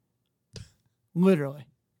next year. Literally,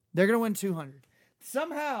 they're going to win 200.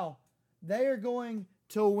 Somehow, they are going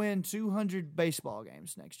to win 200 baseball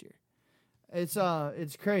games next year. It's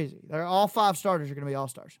crazy. They're all 5 starters are going to be all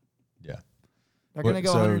stars. Yeah, they're going to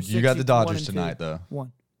go. So you got the Dodgers tonight, though.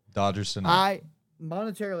 One. Dodgers tonight.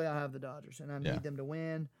 Monetarily, I have the Dodgers, and I need them to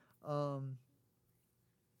win. I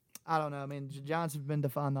don't know. I mean, the Giants have been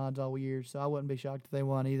defying the odds all year, so I wouldn't be shocked if they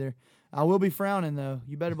won either. I will be frowning, though.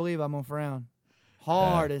 You better believe I'm going to frown.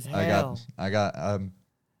 Hard as hell. I'm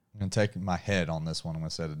going to take my head on this one. I'm going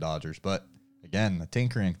to say the Dodgers. But, again, the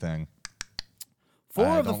tinkering thing.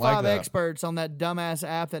 4 of the 5 experts on that dumbass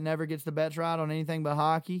app that never gets the bets right on anything but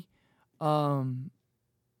hockey, 4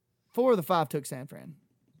 of the 5 took San Fran.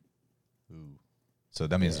 Ooh. So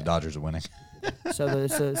that means the Dodgers are winning. so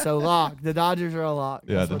lock. The Dodgers are a lock.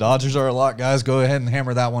 Yeah, the Dodgers are a lock, guys. Go ahead and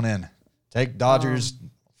hammer that one in. Take Dodgers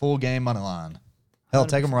full game money line. Hell, 100%.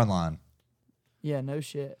 Take them run line. Yeah, no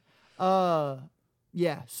shit. Yeah,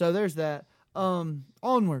 so there's that.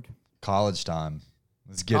 Onward. College time.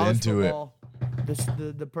 Let's get into football. The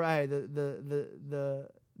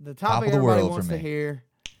topic everybody wants to hear.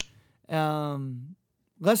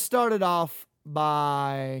 Let's start it off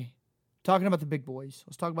by talking about the big boys.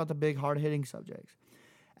 Let's talk about the big, hard-hitting subjects.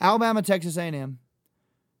 Alabama, Texas A&M.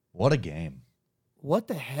 What a game. What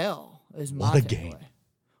the hell is my What a game.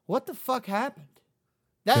 What the fuck happened?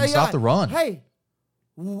 Couldn't stop the run. Hey,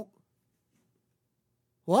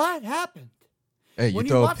 what happened? Hey, you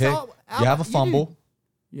throw a pick. You have a fumble.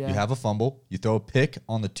 Yeah. You have a fumble. You throw a pick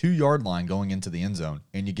on the 2-yard line going into the end zone,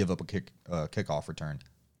 and you give up a kickoff return.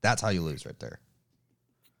 That's how you lose right there.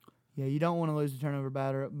 Yeah, you don't want to lose the turnover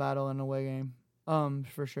battle in an away game,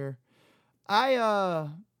 for sure.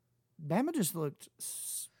 Bama just looked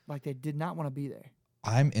like they did not want to be there.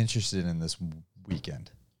 I'm interested in this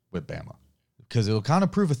weekend with Bama because it'll kind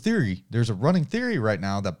of prove a theory. There's a running theory right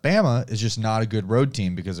now that Bama is just not a good road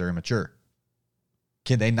team because they're immature.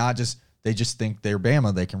 Can they not just – they just think they're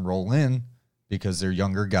Bama. They can roll in because they're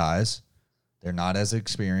younger guys. They're not as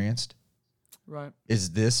experienced. Right.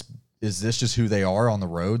 Is this just who they are on the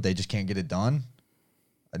road? They just can't get it done?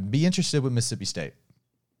 I'd be interested with Mississippi State.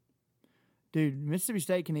 Dude, Mississippi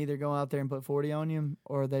State can either go out there and put 40 on you,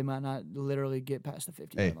 or they might not literally get past the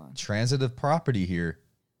 50-yard line. Transitive property here.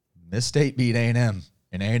 Miss State beat A&M,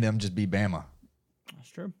 and A&M just beat Bama. That's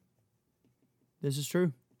true. This is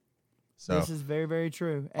true. So this is very, very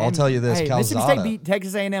true. And I'll tell you this, Calzada. Mississippi State beat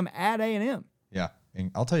Texas A&M at A&M. Yeah,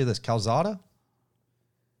 and I'll tell you this, Calzada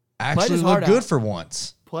actually looked good for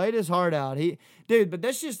once. Played his heart out. But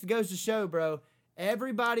this just goes to show, bro,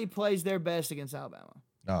 everybody plays their best against Alabama.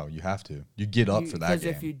 No, you have to. You get up for that game.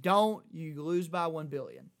 Because if you don't, you lose by 1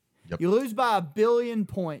 billion. Yep. You lose by 1 billion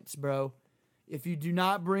points, bro, if you do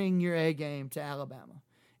not bring your A game to Alabama.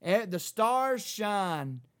 The stars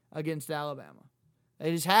shine against Alabama.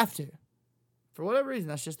 They just have to. For whatever reason,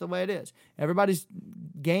 that's just the way it is. Everybody's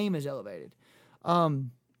game is elevated.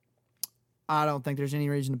 I don't think there's any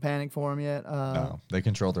reason to panic for them yet. No, they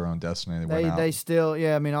control their own destiny. They still,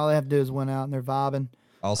 yeah, I mean, all they have to do is win out, and they're vibing.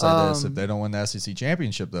 I'll say this. If they don't win the SEC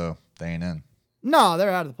championship, though, they ain't in. No,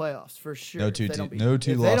 they're out of the playoffs for sure. No two lost teams.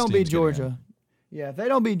 If they don't beat Georgia. Yeah, if they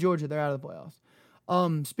don't beat Georgia, they're out of the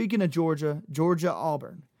playoffs. Speaking of Georgia,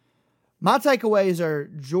 Auburn. My takeaways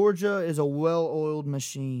are Georgia is a well-oiled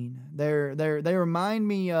machine. They remind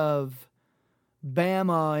me of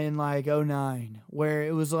Bama in like 2009, where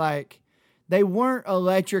it was like they weren't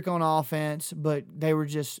electric on offense, but they were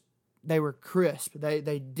crisp.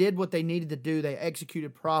 They did what they needed to do. They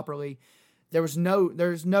executed properly. There's no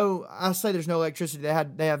electricity.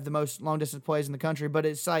 They have the most long distance plays in the country, but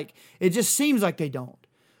it's like it just seems like they don't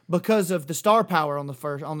because of the star power on the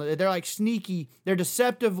first. They're like sneaky. They're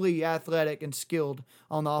deceptively athletic and skilled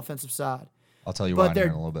on the offensive side. I'll tell you why in here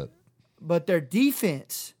in a little bit. But their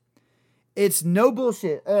defense, it's no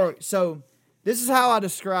bullshit. All right, so This is how I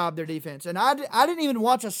describe their defense. And I didn't even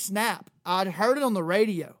watch a snap. I'd heard it on the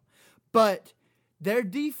radio. But their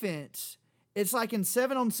defense, it's like in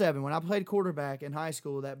 7-on-7, when I played quarterback in high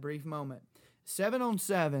school, that brief moment.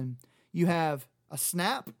 7-on-7, you have a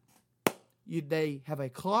snap. They have a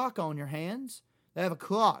clock on your hands. They have a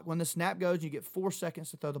clock. When the snap goes, you get 4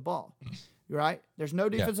 seconds to throw the ball. Right? There's no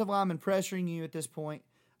defensive lineman pressuring you at this point.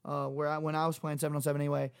 When I was playing 7-on-7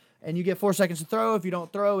 anyway, and you get 4 seconds to throw. If you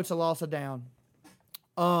don't throw, it's a loss of down.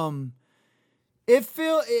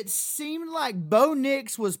 It seemed like Bo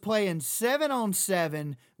Nix was playing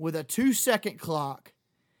 7-on-7 with a 2-second clock,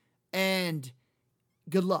 and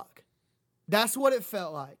good luck. That's what it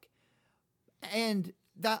felt like, and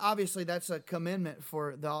that obviously that's a commendment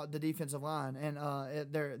for the defensive line, and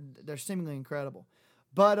they're seemingly incredible.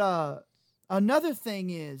 But another thing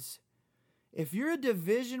is, if you're a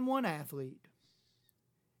Division I athlete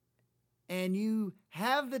and you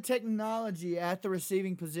have the technology at the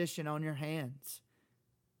receiving position on your hands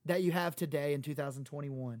that you have today in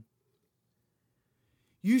 2021,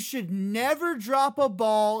 you should never drop a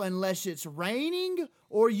ball unless it's raining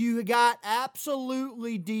or you got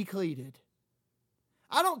absolutely decleated.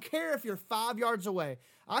 I don't care if you're 5 yards away.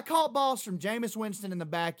 I caught balls from Jameis Winston in the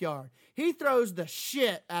backyard. He throws the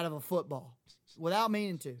shit out of a football without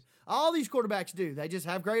meaning to. All these quarterbacks do. They just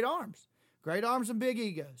have great arms. Great arms and big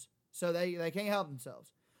egos. So they can't help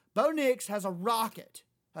themselves. Bo Nix has a rocket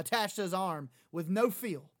attached to his arm with no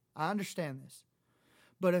feel. I understand this.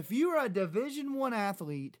 But if you're a Division I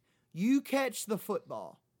athlete, you catch the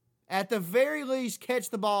football. At the very least,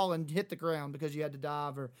 catch the ball and hit the ground because you had to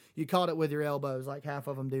dive or you caught it with your elbows like half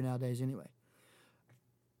of them do nowadays anyway.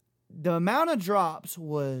 The amount of drops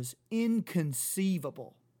was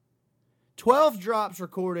inconceivable. 12 drops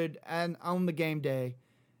recorded on the game day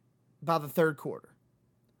by the third quarter.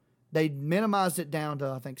 They minimized it down to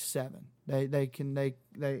I think 7.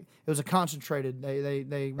 It was a concentrated.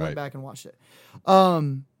 They went back and watched it.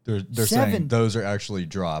 They're saying those are actually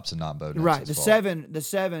drops and not Bo Nix's right. The fault.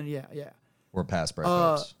 7, yeah. Or pass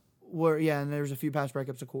breakups. And there's a few pass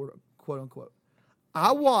breakups, quote unquote.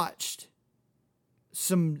 I watched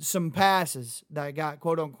some passes that got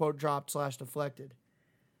quote unquote dropped / deflected.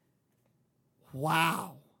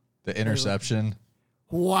 Wow. The interception.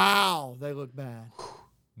 They look bad.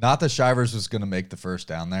 Not that Shivers was going to make the first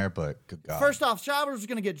down there, but good God. First off, Shivers was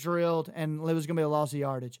going to get drilled, and it was going to be a loss of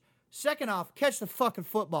yardage. Second off, catch the fucking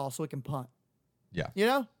football so we can punt. Yeah. You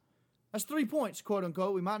know? That's 3 points, quote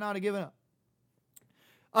unquote. We might not have given up.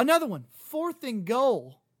 Another one, 4th and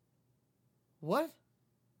goal. What?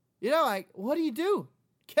 You know, like, what do you do?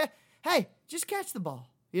 Hey, just catch the ball,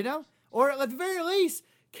 you know? Or at the very least,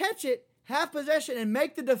 catch it, have possession, and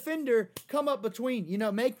make the defender come up between. You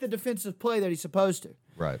know, make the defensive play that he's supposed to.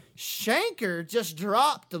 Right. Shanker just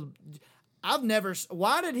dropped.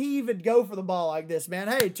 Why did he even go for the ball like this, man?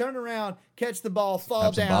 Hey, turn around, catch the ball,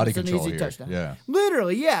 fall down. Body it's an control easy here. touchdown. Yeah.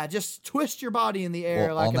 Literally, yeah. Just twist your body in the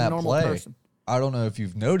air like a normal person. I don't know if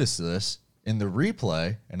you've noticed this in the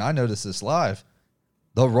replay, and I noticed this live.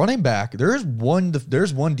 The running back, there's one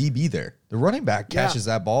DB there. The running back catches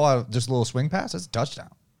that ball out, just a little swing pass. That's a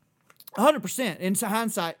touchdown. 100% in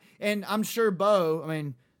hindsight, and I'm sure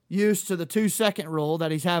Bo, used to the 2-second rule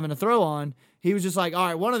that he's having to throw on, he was just like, all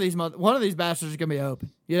right, one of these bastards is gonna be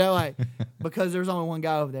open, you know, like because there's only one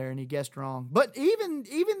guy over there and he guessed wrong. But even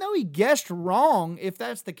though he guessed wrong, if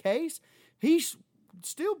that's the case, he's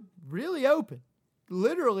still really open.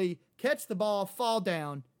 Literally catch the ball, fall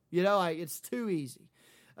down, you know, like it's too easy.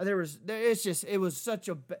 It was such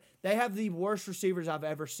a. They have the worst receivers I've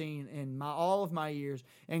ever seen in all of my years,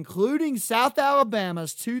 including South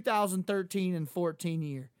Alabama's 2013 and 14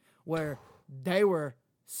 year, where they were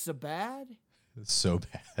so bad. So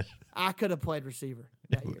bad. I could have played receiver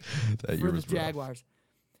that year. That year was the Jaguars.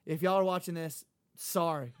 Rough. If y'all are watching this,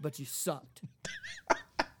 sorry, but you sucked.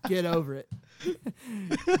 Get over it.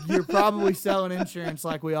 You're probably selling insurance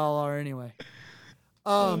like we all are anyway.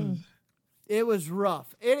 It was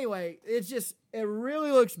rough. Anyway, it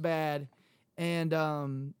really looks bad,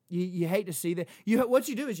 and you hate to see that. What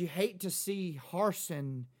you do is you hate to see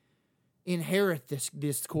Harsin inherit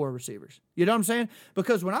this core receivers. You know what I'm saying?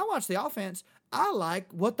 Because when I watch the offense, I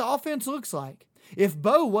like what the offense looks like. If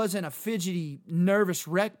Bo wasn't a fidgety, nervous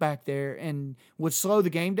wreck back there and would slow the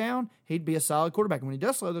game down, he'd be a solid quarterback. And when he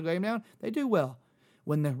does slow the game down, they do well.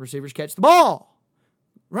 When the receivers catch the ball,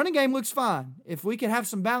 running game looks fine. If we could have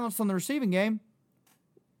some balance on the receiving game,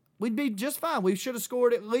 we'd be just fine. We should have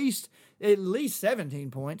scored at least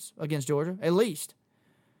 17 points against Georgia, at least.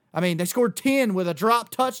 They scored 10 with a drop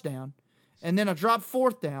touchdown, and then a drop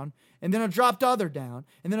fourth down, and then a dropped other down,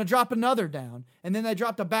 and then a drop another down, and then they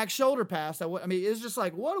dropped a back shoulder pass. I mean, it's just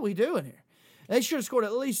like, what are we doing here? They should have scored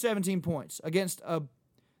at least 17 points against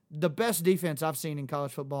the best defense I've seen in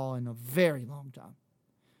college football in a very long time.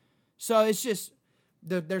 So it's just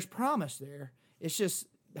there's promise there. It's just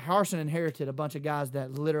Harsin inherited a bunch of guys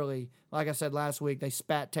that literally, like I said last week, they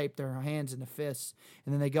spat tape their hands into fists,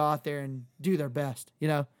 and then they go out there and do their best. You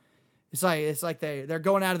know, it's like they're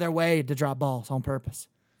going out of their way to drop balls on purpose.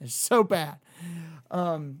 It's so bad.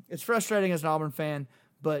 It's frustrating as an Auburn fan,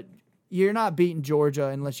 but you're not beating Georgia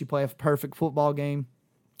unless you play a perfect football game.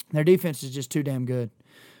 Their defense is just too damn good.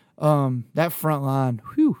 That front line,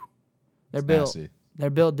 whew, they're built. Nasty. They're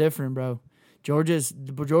built different, bro. Georgia is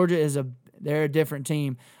they're a different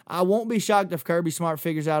team. I won't be shocked if Kirby Smart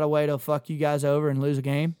figures out a way to fuck you guys over and lose a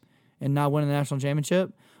game and not win a national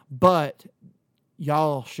championship. But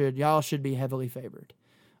y'all should be heavily favored.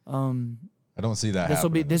 I don't see that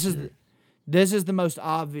happening. This is the most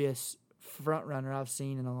obvious front runner I've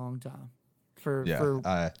seen in a long time for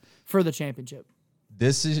the championship.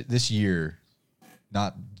 This year,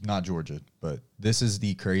 not Georgia, but this is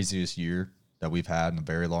the craziest year that we've had in a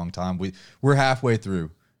very long time. We're halfway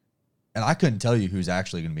through, and I couldn't tell you who's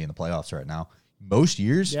actually going to be in the playoffs right now. Most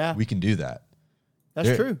years, we can do that.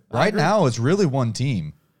 That's true. Right now, it's really one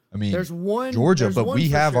team. I mean, Georgia, but we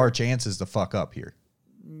have our chances to fuck up here.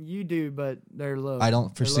 You do, but they're low. I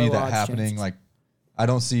don't foresee that happening. Chances. Like, I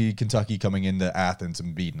don't see Kentucky coming into Athens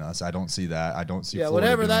and beating us. I don't see that. I don't see Florida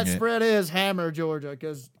whatever that doing spread is, hammer Georgia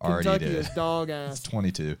because Kentucky is dog ass. It's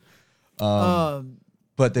 22.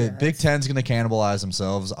 But the Big Ten's going to cannibalize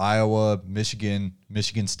themselves. Iowa, Michigan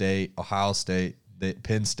State, Ohio State,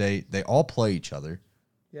 Penn State, they all play each other.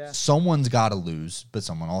 Yeah. Someone's got to lose, but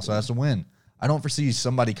someone also has to win. I don't foresee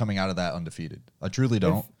somebody coming out of that undefeated. I truly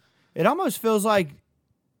don't. It almost feels like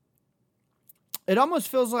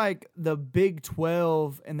the Big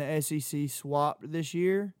 12 and the SEC swapped this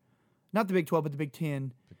year. Not the Big 12, but the Big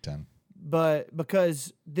 10. Big 10. But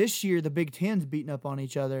because this year the Big 10's beating up on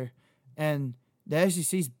each other, and the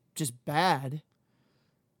SEC's just bad.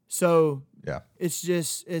 So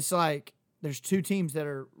it's like there's two teams that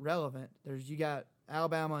are relevant. You got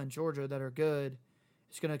Alabama and Georgia that are good.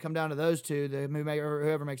 It's going to come down to those two,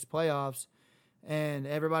 whoever makes the playoffs, and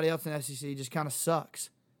everybody else in the SEC just kind of sucks.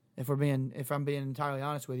 If I'm being entirely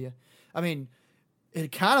honest with you, I mean,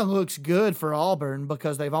 it kind of looks good for Auburn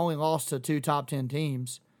because they've only lost to two top 10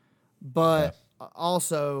 teams, but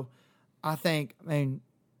also, I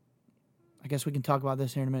guess we can talk about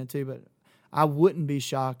this here in a minute too. But I wouldn't be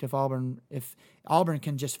shocked if Auburn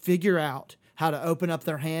can just figure out how to open up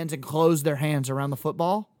their hands and close their hands around the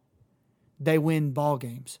football. They win ball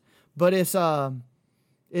games, but it's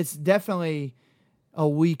definitely a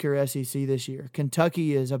weaker SEC this year.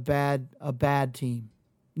 Kentucky is a bad team.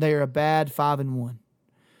 They are a bad 5-1.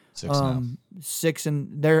 6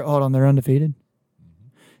 now. They're undefeated. Mm-hmm.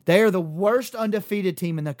 They are the worst undefeated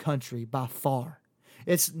team in the country by far.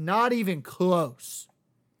 It's not even close.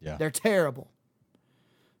 Yeah. They're terrible.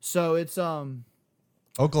 So it's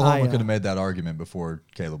Oklahoma could have made that argument before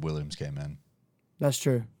Caleb Williams came in. That's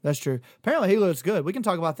true. Apparently he looks good. We can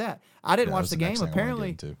talk about that. I didn't watch the game.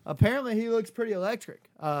 Apparently he looks pretty electric.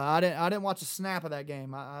 I didn't watch a snap of that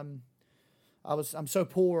game. I'm so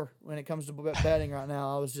poor when it comes to betting right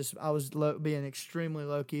now. I was being extremely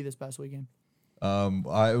low key this past weekend.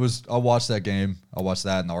 I watched that game. I watched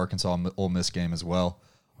that and the Arkansas Ole Miss game as well.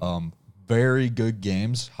 Very good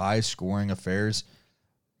games, high scoring affairs.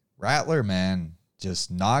 Rattler, man,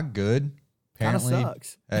 just not good. Apparently,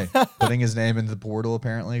 sucks. Hey, putting his name into the portal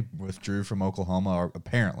apparently withdrew from Oklahoma. Or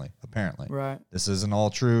apparently, right. This isn't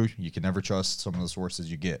all true. You can never trust some of the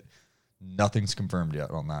sources you get. Nothing's confirmed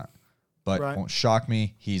yet on that, but it won't shock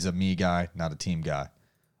me. He's a me guy, not a team guy.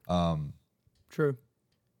 True.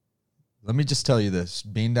 Let me just tell you this: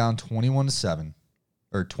 being down 21-7,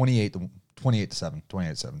 or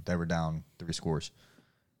 28-7, they were down 3 scores.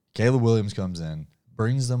 Caleb Williams comes in,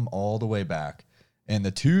 brings them all the way back. And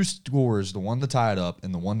the 2 scores, the one to tie it up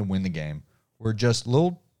and the one to win the game, were just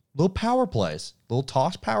little power plays, little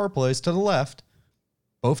toss power plays to the left.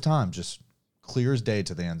 Both times, just clear as day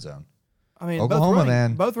to the end zone. I mean,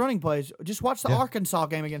 Oklahoma, both running plays. Just watch the Arkansas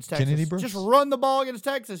game against Texas. Kennedy Brooks. Just run the ball against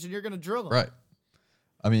Texas, and you're going to drill them. Right.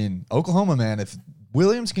 I mean, Oklahoma, man, if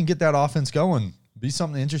Williams can get that offense going, be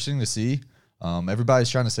something interesting to see. Everybody's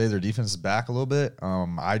trying to say their defense is back a little bit.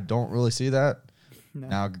 I don't really see that. No.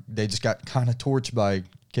 Now, they just got kind of torched by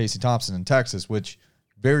Casey Thompson in Texas, which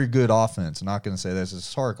very good offense. I'm not going to say this is a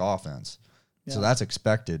Sark offense. Yeah. So that's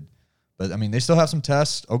expected. But, I mean, they still have some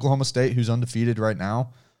tests. Oklahoma State, who's undefeated right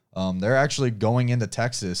now, they're actually going into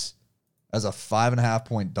Texas as a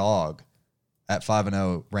 5.5-point dog at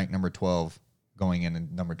 5-0, ranked number 12, going in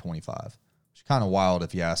number 25. It's kind of wild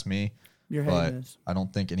if you ask me. You're But hating this. I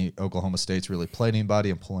don't think any Oklahoma State's really played anybody.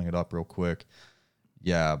 I'm pulling it up real quick.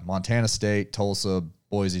 Yeah, Montana State, Tulsa,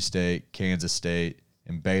 Boise State, Kansas State,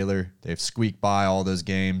 and Baylor. They've squeaked by all those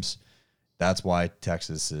games. That's why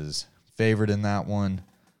Texas is favored in that one.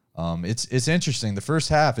 It's interesting. The first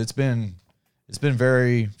half, it's been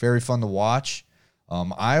very, very fun to watch.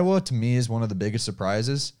 Iowa, to me, is one of the biggest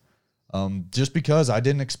surprises, just because I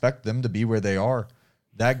didn't expect them to be where they are.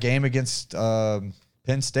 That game against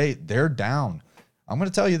Penn State, they're down. I'm going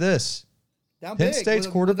to tell you this. Down Penn big. State's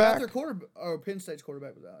quarterback. Penn State's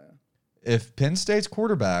quarterback was out, yeah. If Penn State's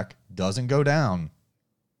quarterback doesn't go down,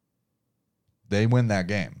 they win that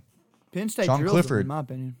game. Penn State Sean drills Clifford. them, in my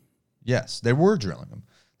opinion. Yes, they were drilling him.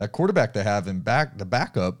 That quarterback they have in the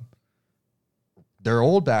backup, their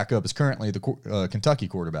old backup is currently the Kentucky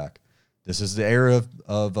quarterback. This is the era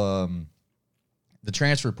of the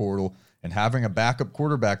transfer portal, and having a backup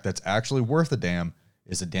quarterback that's actually worth a damn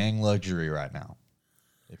is a dang luxury right now.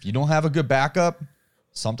 If you don't have a good backup,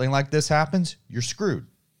 something like this happens, you're screwed.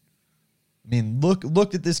 I mean,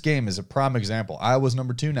 look at this game as a prime example. Iowa's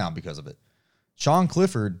number 2 now because of it. Sean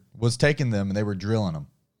Clifford was taking them, and they were drilling them.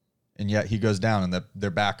 And yet he goes down, and their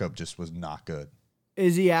backup just was not good.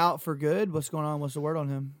 Is he out for good? What's going on? What's the word on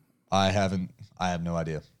him? I have no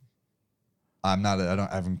idea. I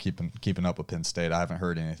haven't keeping up with Penn State. I haven't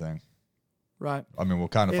heard anything. Right. I mean, we'll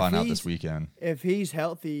kind of find out this weekend. If he's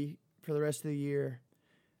healthy for the rest of the year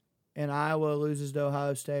and Iowa loses to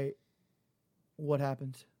Ohio State, what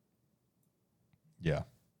happens? Yeah.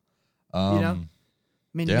 I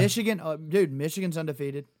mean, yeah. Michigan, Michigan's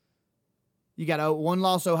undefeated. You got a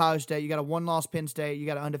one-loss Ohio State. You got a one-loss Penn State. You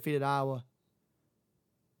got an undefeated Iowa.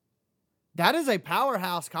 That is a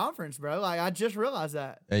powerhouse conference, bro. Like, I just realized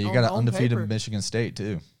that. Yeah, you got an undefeated paper. Michigan State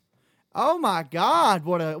too. Oh my God!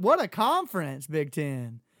 What a conference, Big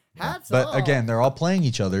Ten. Hats off. But again, they're all playing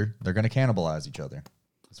each other. They're going to cannibalize each other.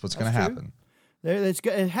 That's what's going to happen.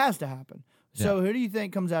 It has to happen. So, who do you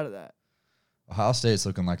think comes out of that? Ohio State's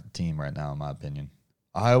looking like the team right now, in my opinion.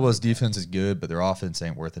 Iowa's defense is good, but their offense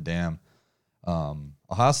ain't worth a damn.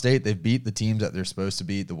 Ohio State, they've beat the teams that they're supposed to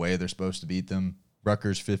beat the way they're supposed to beat them.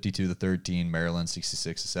 Rutgers 52-13, Maryland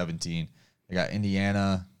 66-17. They got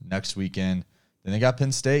Indiana next weekend. Then they got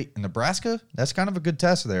Penn State and Nebraska. That's kind of a good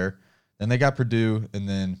test there. Then they got Purdue, and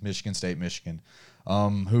then Michigan State, Michigan.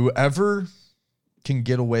 Whoever can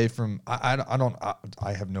get away from,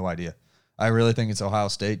 I have no idea. I really think it's Ohio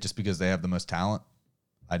State just because they have the most talent.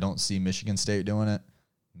 I don't see Michigan State doing it.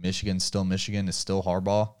 Michigan's still Michigan. It's still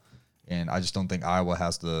Harbaugh. And I just don't think Iowa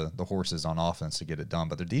has the horses on offense to get it done.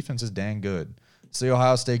 But their defense is dang good. See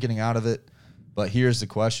Ohio State getting out of it. But here's the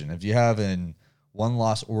question. If you have an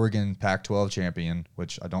one-loss Oregon Pac-12 champion,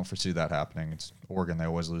 which I don't foresee that happening. It's Oregon. They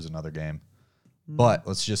always lose another game. But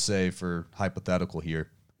let's just say for hypothetical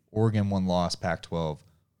here, Oregon one-loss Pac-12,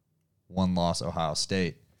 one-loss Ohio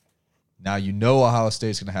State. Now you know Ohio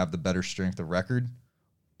State's going to have the better strength of record,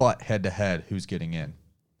 but head-to-head, who's getting in?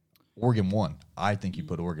 Oregon won. I think you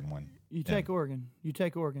put Oregon win. You take Oregon. You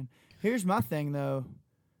take Oregon. Here's my thing, though.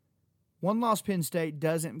 One-loss Penn State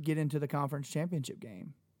doesn't get into the conference championship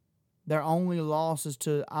game. Their only loss is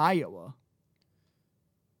to Iowa.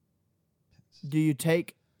 Do you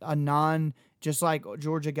take a just like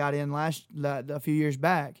Georgia got in a few years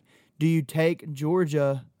back? Do you take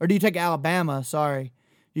Georgia or do you take Alabama? Sorry,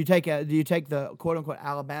 do you take the quote unquote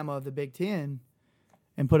Alabama of the Big Ten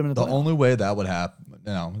and put them in the playoff? Only way that would happen,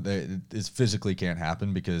 it physically can't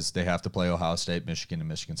happen because they have to play Ohio State, Michigan, and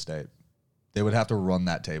Michigan State. They would have to run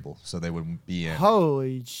that table so they would be in.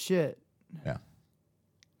 Holy shit! Yeah.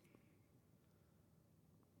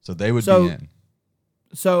 So they would be in.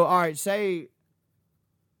 So, all right, say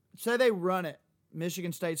they run it.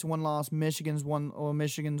 Michigan State's one loss. Michigan's one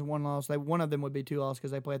loss. One of them would be 2 losses because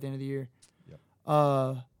they play at the end of the year. Yep.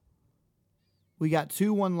 We got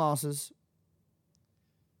 2 1-losses.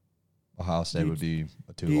 Ohio State would be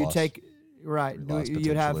a 2-loss. Do you take right?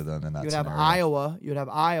 You'd have Iowa. You'd have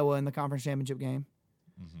Iowa in the conference championship game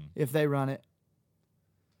if they run it,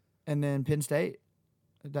 and then Penn State.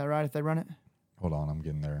 Is that right? If they run it. Hold on, I'm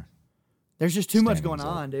getting there. There's just too much going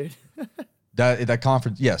on, dude. that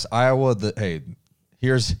conference, yes. Iowa.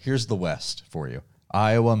 Here's the West for you: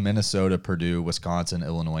 Iowa, Minnesota, Purdue, Wisconsin,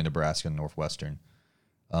 Illinois, Nebraska, and Northwestern.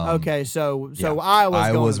 Okay, so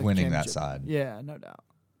Iowa's winning that side. Yeah, no doubt.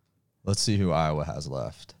 Let's see who Iowa has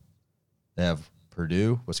left. They have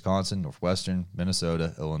Purdue, Wisconsin, Northwestern,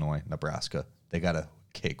 Minnesota, Illinois, Nebraska. They got a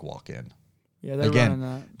cakewalk in. Yeah, they're running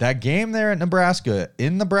that. That game there at Nebraska,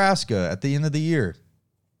 at the end of the year,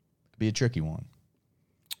 could be a tricky one.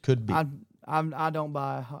 Could be. I don't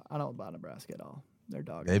buy Nebraska at all. They're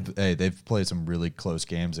dog. They've played some really close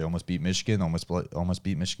games. They almost beat Michigan. Almost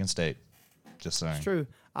beat Michigan State. Just saying. It's true.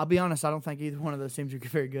 I'll be honest. I don't think either one of those teams are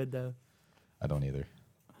very good though. I don't either.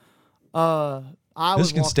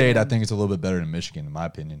 Michigan State, I think, is a little bit better than Michigan, in my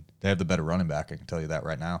opinion. They have the better running back. I can tell you that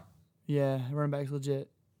right now. Yeah, running back's legit.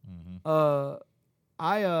 Mm-hmm.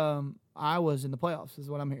 I was in the playoffs, is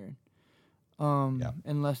what I'm hearing.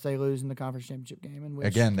 Unless they lose in the conference championship game. In which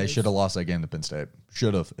Again, they should have lost that game to Penn State.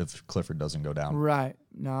 Should have if Clifford doesn't go down. Right.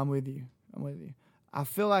 No, I'm with you. I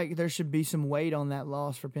feel like there should be some weight on that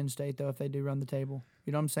loss for Penn State, though, if they do run the table.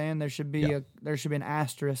 You know what I'm saying? There should be an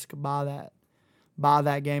asterisk by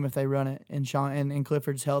that game if they run it and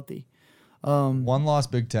Clifford's healthy. One loss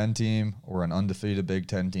Big Ten team or an undefeated Big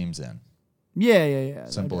Ten team's in. Yeah.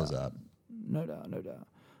 Simple as that. No doubt.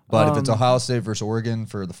 But if it's Ohio State versus Oregon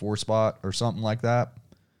for the 4 spot or something like that,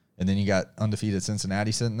 and then you got undefeated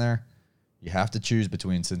Cincinnati sitting there, you have to choose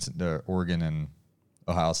between Oregon and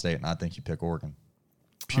Ohio State, and I think you pick Oregon.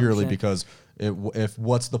 Purely 100%. Because if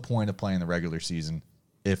what's the point of playing the regular season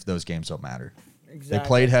if those games don't matter? Exactly. They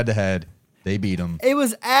played head-to-head. They beat them. It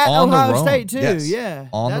was at Ohio State, too. Yes. Yeah.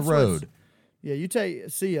 On the road. Yeah,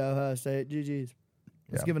 see ya, Ohio State. GG's.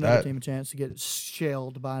 Let's give another team a chance to get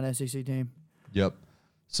shelled by an SEC team. Yep.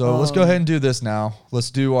 So let's go ahead and do this now. Let's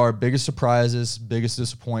do our biggest surprises, biggest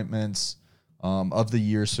disappointments of the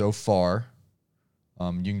year so far.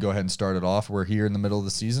 You can go ahead and start it off. We're here in the middle of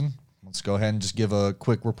the season. Let's go ahead and just give a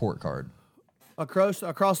quick report card.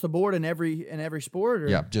 Across the board in every sport? Or?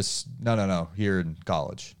 Yeah, just no. Here in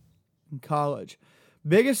college. In college.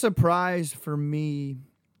 Biggest surprise for me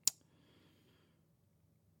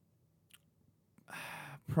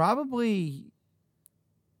probably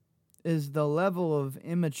is the level of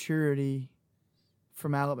immaturity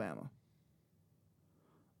from Alabama.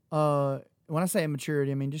 When I say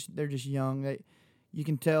immaturity, I mean they're just young. You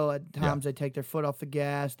can tell at times they take their foot off the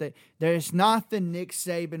gas. There's not the Nick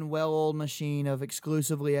Saban well-oiled machine of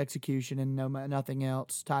exclusively execution and nothing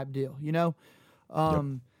else type deal. You know,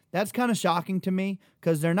 that's kind of shocking to me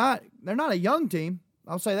because they're not a young team.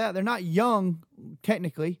 I'll say that they're not young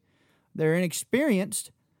technically. They're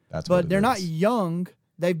inexperienced, but they're not young.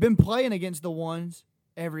 They've been playing against the ones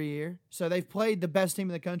every year, so they've played the best team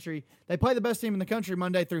in the country. They play the best team in the country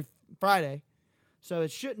Monday through Friday, so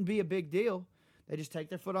it shouldn't be a big deal. They just take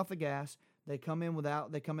their foot off the gas. They come in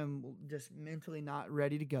just mentally not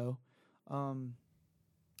ready to go.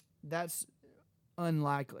 That's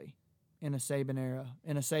unlikely in a Saban era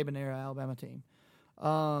Alabama team.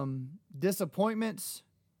 Disappointments,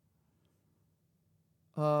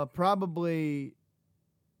 probably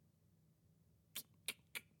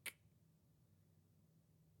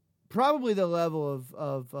the level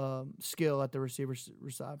of skill at the receiver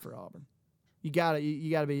side for Auburn. You gotta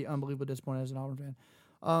be unbelievably disappointed as an Auburn fan.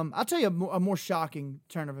 I'll tell you a more shocking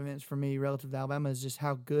turn of events for me relative to Alabama is just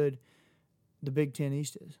how good the Big Ten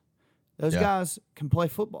East is. Those guys can play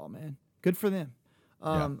football, man. Good for them.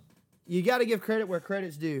 You got to give credit where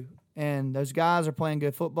credit's due, and those guys are playing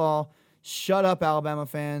good football. Shut up, Alabama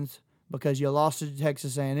fans, because you lost to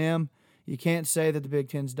Texas A&M. You can't say that the Big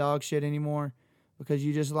Ten's dog shit anymore, because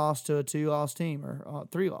you just lost to a 2-loss team or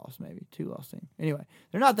 3-loss, maybe 2-loss team. Anyway,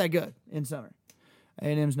 they're not that good in summer.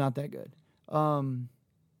 A&M's not that good.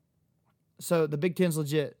 So the Big Ten's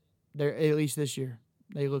legit. They're at least this year.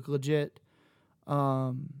 They look legit.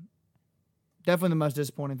 Definitely the most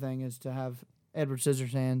disappointing thing is to have Edward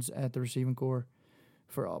Scissorhands at the receiving corps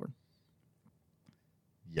for Auburn.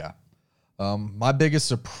 Yeah. My biggest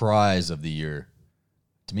surprise of the year,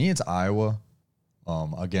 to me, it's Iowa.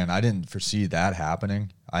 Again, I didn't foresee that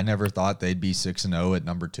happening. I never thought they'd be 6-0 at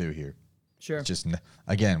number 2 here. Sure. Just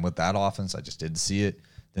again with that offense, I just didn't see it.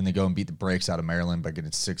 Then they go and beat the brakes out of Maryland by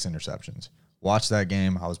getting 6 interceptions. Watched that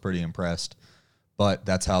game. I was pretty impressed. But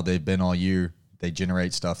that's how they've been all year. They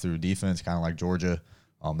generate stuff through defense, kind of like Georgia.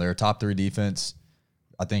 They're a top 3 defense.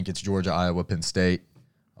 I think it's Georgia, Iowa, Penn State.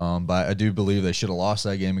 But I do believe they should have lost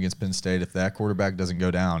that game against Penn State. If that quarterback doesn't go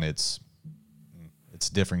down, it's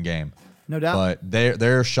a different game. No doubt. But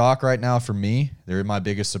they're a shock right now for me. They're my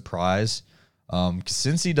biggest surprise.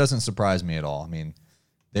 Cincy doesn't surprise me at all. I mean,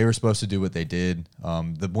 they were supposed to do what they did.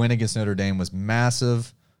 The win against Notre Dame was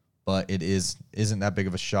massive, but it isn't that big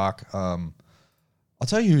of a shock. I'll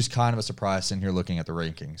tell you who's kind of a surprise sitting here looking at the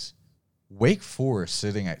rankings. Wake Forest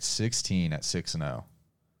sitting at 16 at 6-0.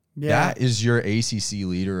 Yeah. That is your ACC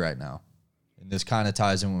leader right now. And this kind of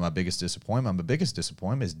ties in with my biggest disappointment. My biggest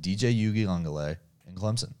disappointment is DJ Uiagalelei in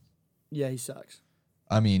Clemson. Yeah, he sucks.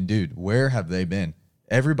 I mean, dude, where have they been?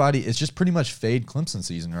 everybody, it's just pretty much fade Clemson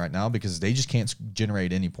season right now because they just can't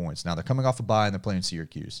generate any points. Now they're coming off a bye and they're playing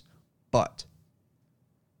Syracuse, but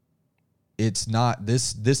it's not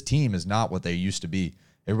this team is not what they used to be.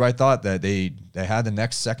 Everybody thought that they had the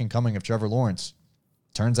next second coming of Trevor Lawrence.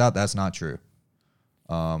 Turns out that's not true.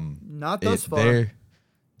 Not thus far.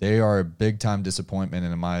 They are a big time disappointment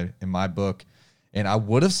in my book, and I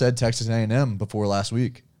would have said Texas A&M before last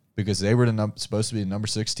week because they were supposed to be the number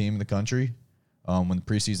 6 team in the country when the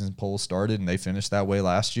preseason polls started, and they finished that way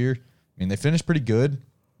last year. I mean, they finished pretty good.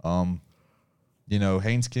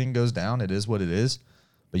 Haynes King goes down. It is what it is,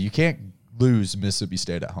 but you can't lose Mississippi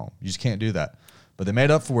State at home. You just can't do that. But they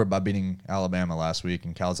made up for it by beating Alabama last week,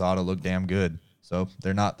 and Calzada looked damn good. So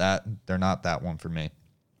they're not that one for me.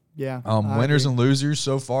 Yeah. Winners and losers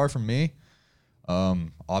so far from me.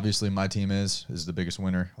 Obviously my team is the biggest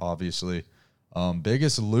winner, obviously.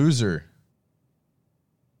 Biggest loser.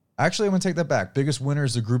 Actually, I'm going to take that back. Biggest winner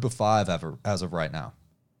is the group of 5 as of right now.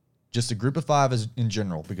 Just a group of 5 in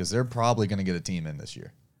general, because they're probably going to get a team in this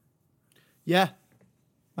year. Yeah.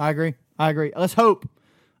 I agree. Let's hope.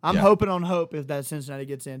 I'm hoping on hope if that Cincinnati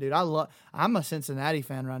gets in, dude. I'm a Cincinnati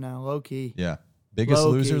fan right now, low key. Yeah. Biggest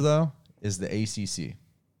loser though is the ACC.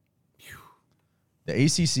 The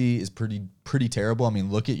ACC is pretty terrible. I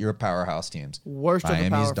mean, look at your powerhouse teams. Worst of the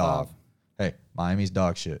Power 5. Hey, Miami's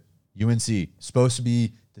dog shit. UNC supposed to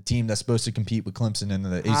be the team that's supposed to compete with Clemson in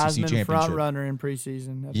the ACC championship. Front runner in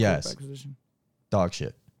preseason. Yes. Dog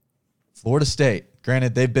shit. Florida State.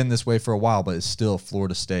 Granted, they've been this way for a while, but it's still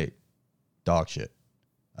Florida State. Dog shit.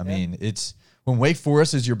 I mean, it's when Wake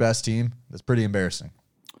Forest is your best team, that's pretty embarrassing.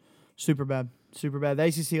 Super bad. The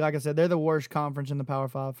ACC, like I said, they're the worst conference in the Power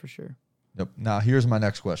 5 for sure. Yep. Now, here's my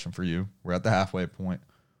next question for you. We're at the halfway point.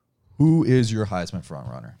 Who is your Heisman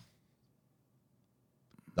frontrunner?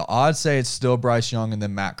 The odds say it's still Bryce Young and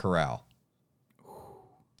then Matt Corral.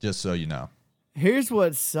 Just so you know. Here's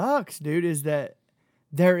what sucks, dude, is that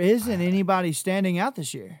there isn't anybody standing out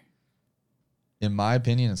this year. In my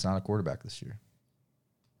opinion, it's not a quarterback this year.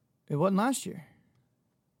 It wasn't last year.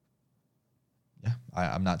 Yeah,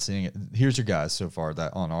 I'm not seeing it. Here's your guys so far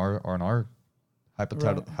that on our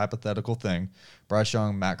hypothetical thing: Bryce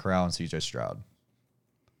Young, Matt Corral, and C.J. Stroud.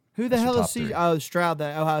 Who the hell is C.J.? Oh, Stroud,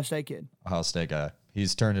 the Ohio State kid. Ohio State guy.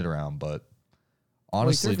 He's turned it around, but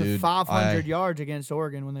honestly, he threw for dude, 500 yards against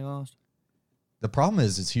Oregon when they lost. The problem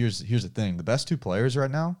is here's the thing: the best 2 players right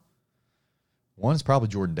now. One is probably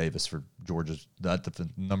Jordan Davis for Georgia's the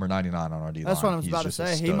number 99 on our D line. That's what I was about to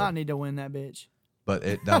say. He might need to win that bitch. But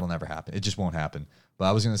that'll never happen. It just won't happen. But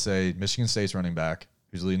I was going to say Michigan State's running back,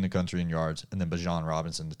 who's leading the country in yards, and then Bijan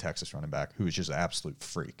Robinson, the Texas running back, who is just an absolute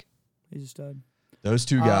freak. He's a stud. Those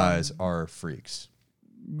 2 guys are freaks.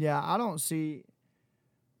 Yeah, I don't see.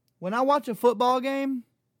 When I watch a football game,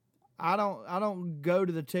 I don't go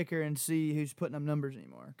to the ticker and see who's putting up numbers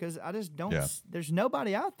anymore because I just don't. Yeah. There's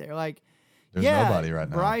nobody out there like. There's nobody right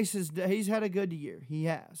now. Bryce he's had a good year. He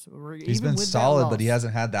has. He's been solid, but he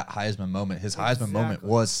hasn't had that Heisman moment. His Heisman moment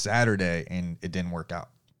was Saturday, and it didn't work out.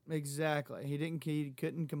 Exactly. He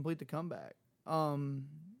couldn't complete the comeback. I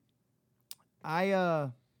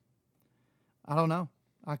don't know.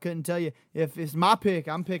 I couldn't tell you. If it's my pick,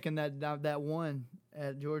 I'm picking that one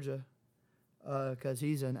at Georgia because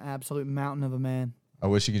he's an absolute mountain of a man. I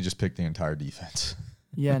wish you could just pick the entire defense.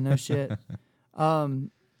 Yeah, no shit.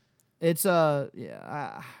 It's your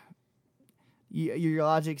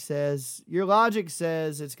logic says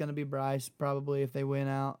it's going to be Bryce probably if they win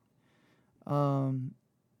out.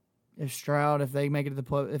 If Stroud, if they make it to the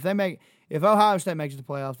play, if Ohio State makes it to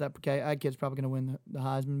the playoffs, that kid's probably going to win the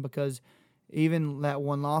Heisman because even that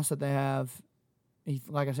one loss that they have,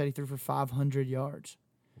 like I said, he threw for 500 yards.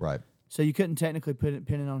 Right. So you couldn't technically pin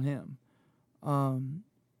it on him.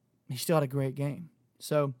 He still had a great game.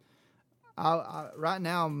 So. Right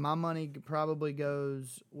now, my money probably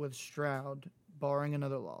goes with Stroud, barring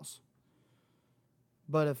another loss.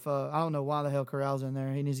 But if I don't know why the hell Corral's in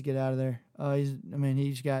there, he needs to get out of there.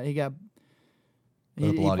 He got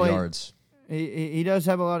a lot of yards. He does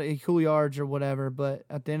have a lot of cool yards or whatever, but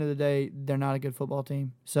at the end of the day, they're not a good football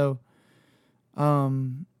team. So,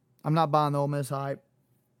 I'm not buying the Ole Miss hype.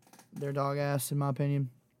 They're dog ass in my opinion.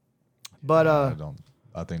 But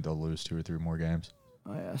I think they'll lose 2 or 3 more games.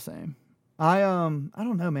 Oh yeah, same. I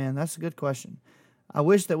don't know, man. That's a good question. I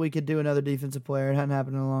wish that we could do another defensive player. It hadn't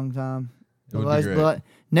happened in a long time. It would be great. But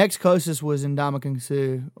next closest was Ndamukong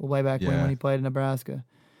Suh way back when he played in Nebraska.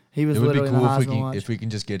 He was literally in the Heisman watch. If we can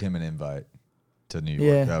just get him an invite to New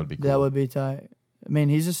York, that would be cool. That would be tight. I mean,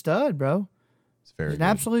 he's a stud, bro. He's an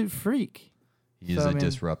absolute freak. He is a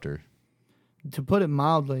disruptor. To put it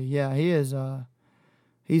mildly, yeah, he is.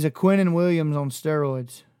 He's a Quinnen Williams on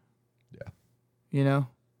steroids. Yeah. You know,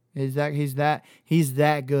 he's that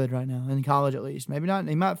good right now in college at least. Maybe not.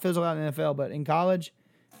 He might fizzle out in the NFL, but in college,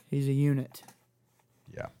 he's a unit.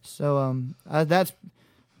 Yeah. So that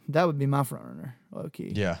would be my front runner, low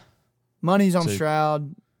key. Yeah. Money's on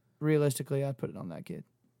Stroud. Realistically, I'd put it on that kid.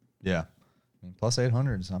 Yeah. I mean, plus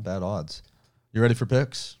 800 is not bad odds. You ready for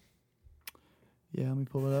picks? Yeah, let me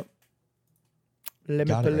pull it up. Let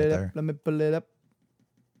me pull it up.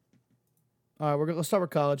 All right, let's start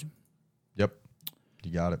with college. Yep.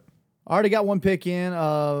 You got it. I already got one pick in.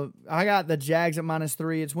 I got the Jags at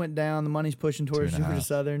 -3. It's went down. The money's pushing towards Georgia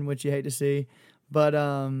Southern, which you hate to see. But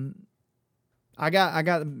I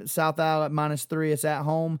got South Al at -3. It's at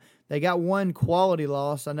home. They got one quality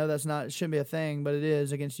loss. I know it shouldn't be a thing, but it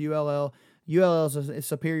is against ULL. ULL is a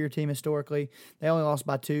superior team historically. They only lost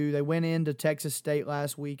by 2. They went into Texas State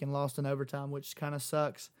last week and lost in overtime, which kind of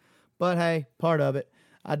sucks. But hey, part of it.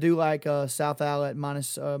 I do like South Al at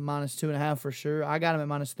 -2.5 for sure. I got him at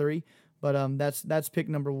 -3, but that's pick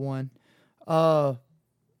number 1. My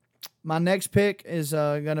next pick is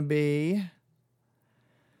gonna be.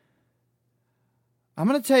 I'm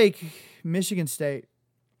gonna take Michigan State.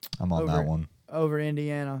 I'm on that one. Over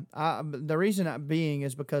Indiana. The reason being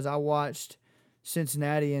is because I watched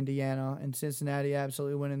Cincinnati, Indiana, and Cincinnati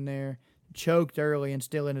absolutely went in there, choked early, and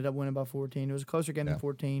still ended up winning by 14. It was a closer game than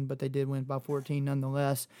 14, but they did win by 14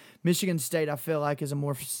 nonetheless. Michigan State, I feel like, is a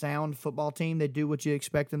more sound football team. They do what you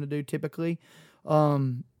expect them to do typically.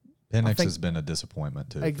 Penix has been a disappointment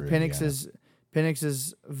too. Like Penix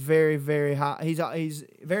is very, very high. He's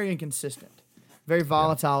very inconsistent. Very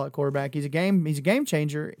volatile at quarterback. He's a game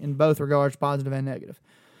changer in both regards, positive and negative.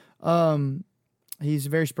 He's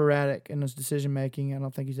very sporadic in his decision making. I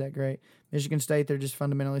don't think he's that great. Michigan State, they're just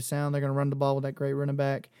fundamentally sound. They're going to run the ball with that great running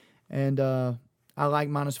back, and I like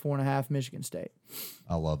 -4.5 Michigan State.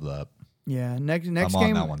 I love that. Yeah, next I'm game.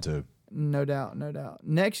 on that one too. No doubt.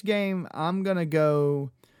 Next game, I'm gonna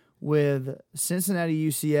go with Cincinnati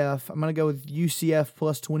UCF. I'm gonna go with UCF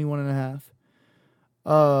plus 21.5.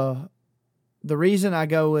 The reason I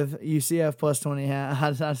go with UCF plus 20,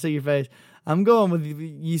 I see your face. I'm going with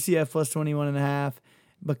UCF plus 21.5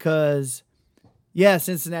 because, yeah,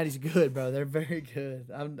 Cincinnati's good, bro. They're very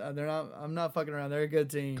good. I'm not fucking around. They're a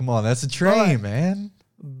good team. Come on, that's a train, man.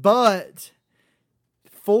 But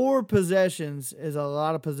 4 possessions is a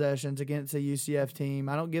lot of possessions against a UCF team.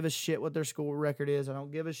 I don't give a shit what their score record is. I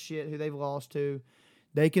don't give a shit who they've lost to.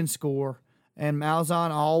 They can score, and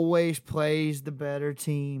Malzahn always plays the better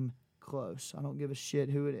team close. I don't give a shit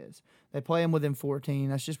who it is. They play him within 14.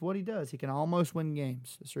 That's just what he does. He can almost win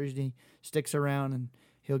games. That's the reason he sticks around, and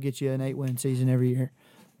he'll get you an 8-win season every year.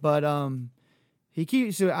 But he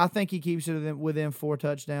keeps it. I think he keeps it within 4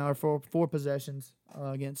 touchdowns or 4 possessions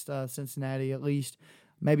against Cincinnati at least.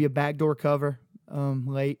 Maybe a backdoor cover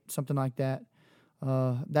late, something like that.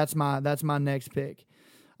 That's my next pick.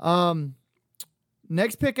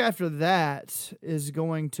 Next pick after that is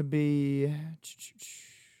going to be.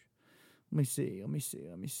 Let me see.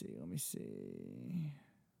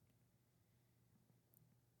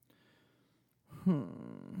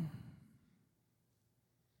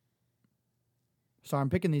 Sorry, I'm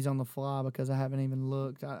picking these on the fly because I haven't even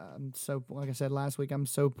looked. I'm so, like I said last week, I'm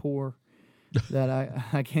so poor that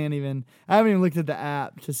I can't even. I haven't even looked at the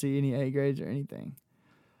app to see any A grades or anything.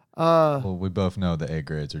 Well, we both know the A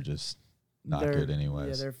grades are just not good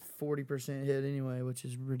anyways. Yeah, they're 40% hit anyway, which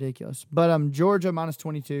is ridiculous. But Georgia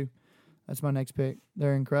 -22. That's my next pick.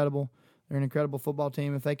 They're incredible. They're an incredible football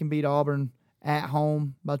team. If they can beat Auburn at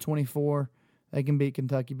home by 24, they can beat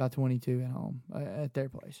Kentucky by 22 at home at their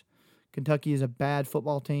place. Kentucky is a bad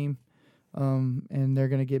football team, and they're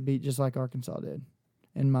going to get beat just like Arkansas did,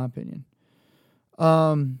 in my opinion.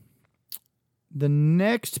 The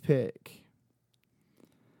next pick,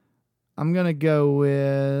 I'm going to go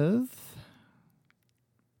with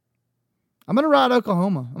 – I'm going to ride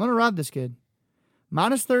Oklahoma. I'm going to ride this kid.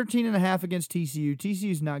 -13.5 against TCU.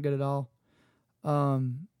 TCU's not good at all. I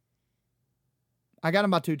got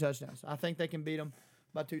him by 2 touchdowns. I think they can beat him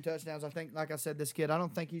by 2 touchdowns. I think, like I said, this kid, I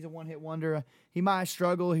don't think he's a one-hit wonder. He might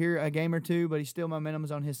struggle here a game or 2, but he's still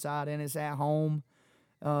momentum's on his side, and it's at home.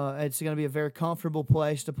 It's going to be a very comfortable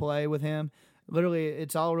place to play with him. Literally,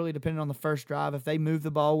 it's all really dependent on the first drive. If they move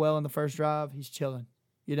the ball well in the first drive, he's chilling.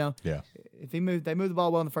 You know? Yeah. If they move the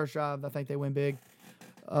ball well in the first drive, I think they win big.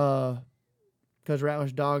 Because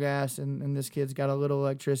Rattler's dog ass, and this kid's got a little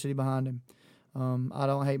electricity behind him. I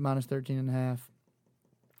don't hate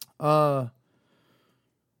 -13.5.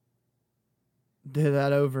 Did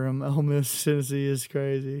that over him. Ole Miss Tennessee is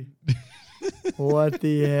crazy. What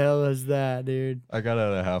the hell is that, dude? I got it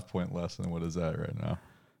at a half point less than what is that right now?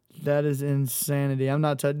 That is insanity. I'm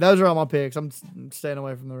not touching. Those are all my picks. I'm staying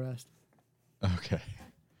away from the rest. Okay.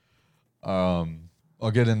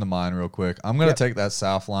 I'll get into mine real quick. I'm gonna take that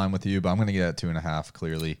South line with you, but I'm gonna get at 2.5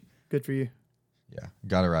 clearly. Good for you. Yeah,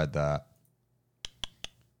 gotta ride that.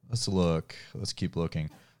 Let's look. Let's keep looking.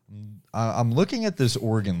 I'm looking at this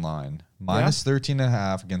Oregon line minus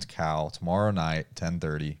 13.5 against Cal tomorrow night,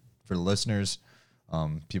 10:30. For the listeners,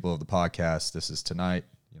 people of the podcast, this is tonight.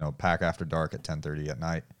 Pack after dark at 10:30 at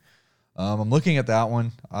night. I'm looking at that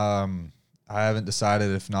one. I haven't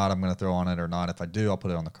decided. If not, I'm going to throw on it or not. If I do, I'll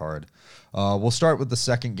put it on the card. We'll start with the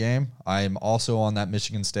second game. I'm also on that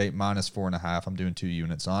Michigan State minus 4.5. I'm doing 2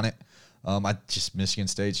 units on it. Michigan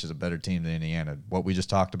State's just a better team than Indiana. What we just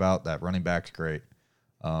talked about, that running back's great.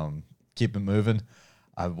 Keep it moving.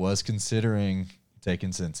 I was considering taking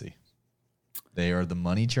Cincy. They are the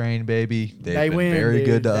money train, baby. They win, very dude.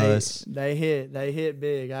 Good to us. They hit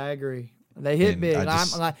big. I agree. They hit big.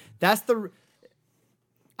 The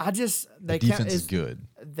defense is good.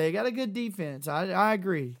 They got a good defense. I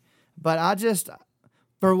agree, but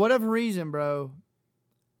for whatever reason, bro.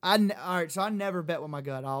 All right. So I never bet with my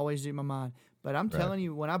gut. I always do my mind. But I'm telling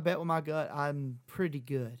you, when I bet with my gut, I'm pretty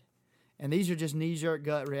good. And these are just knee-jerk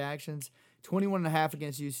gut reactions. 21.5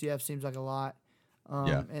 against UCF seems like a lot.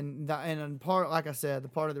 And in part, like I said, the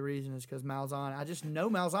part of the reason is because Malzahn. I just know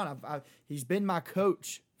Malzahn. He's been my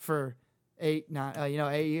coach for 8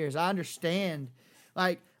 years. I understand.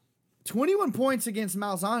 Like 21 points against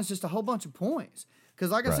Malzahn is just a whole bunch of points.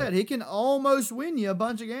 Because like I said, he can almost win you a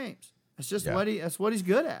bunch of games. That's just what he's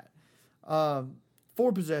good at.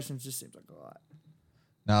 4 possessions just seems like a lot.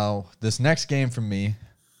 Now this next game from me,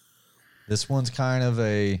 this one's kind of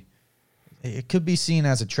it could be seen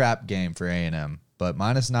as a trap game for A&M. But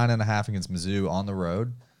minus 9.5 against Mizzou on the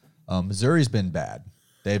road. Missouri's been bad.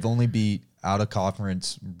 They've only beat out of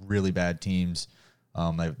conference really bad teams.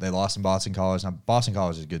 They lost in Boston College. Now, Boston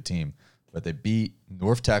College is a good team, but they beat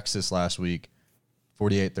North Texas last week,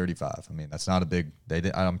 48-35. I mean, that's not a big.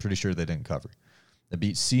 I'm pretty sure they didn't cover. They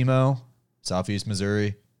beat SEMO, Southeast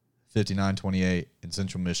Missouri, 59-28, in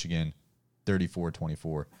Central Michigan,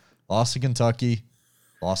 34-24. Lost to Kentucky,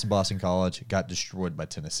 lost to Boston College, got destroyed by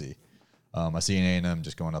Tennessee. I see an A&M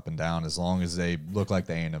just going up and down. As long as they look like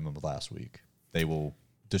the A&M of last week, they will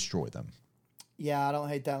destroy them. Yeah, I don't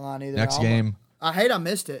hate that line either. Next game. I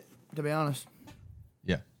missed it, to be honest.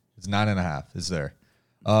 Yeah, it's 9.5. It's there.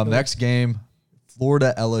 Next game,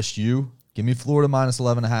 Florida LSU. Give me Florida minus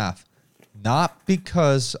 11.5. Not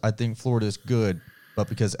because I think Florida is good, but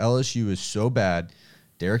because LSU is so bad.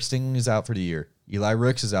 Derek Stingley is out for the year. Eli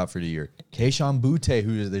Ricks is out for the year. Kayshon Boutte,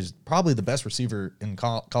 who is probably the best receiver in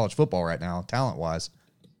college football right now, talent-wise,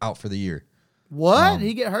 out for the year. What?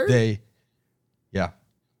 He get hurt? They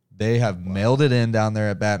have mailed it in down there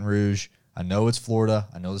at Baton Rouge. I know it's Florida.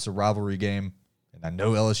 I know it's a rivalry game, and I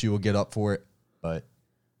know LSU will get up for it. But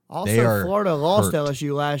also, Florida lost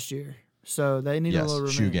LSU last year, so they need a little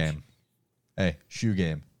revenge. Shoe game. Hey, shoe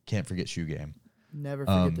game. Can't forget shoe game. Never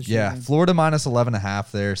forget the shoe game. Florida minus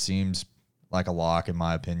 11.5 there seems like a lock in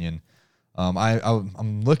my opinion.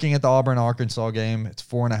 I'm looking at the Auburn-Arkansas game. It's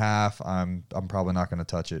 4.5. I'm probably not going to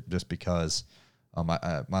touch it just because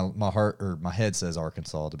my heart or my head says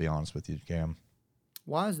Arkansas. To be honest with you, Cam.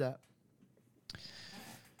 Why is that?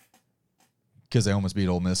 Because they almost beat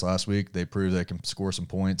Ole Miss last week. They proved they can score some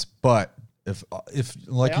points. But if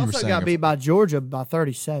like you were saying, got beat by Georgia by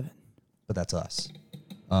 37. But that's us.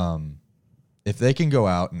 If they can go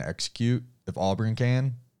out and execute, if Auburn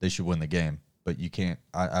can, they should win the game. But you can't.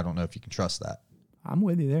 I don't know if you can trust that. I'm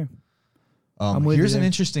with you there. Here's an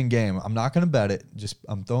interesting game. I'm not going to bet it.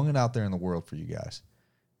 I'm throwing it out there in the world for you guys.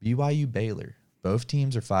 BYU Baylor. Both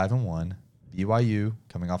teams are 5-1. BYU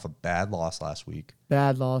coming off a bad loss last week.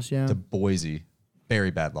 Bad loss, yeah. To Boise.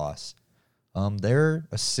 Very bad loss. They're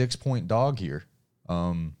a 6-point dog here.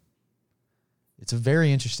 It's a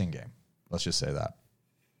very interesting game. Let's just say that.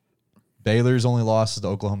 Baylor's only lost to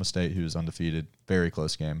Oklahoma State, who's undefeated. Very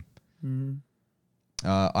close game. Mm-hmm.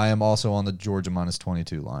 I am also on the Georgia minus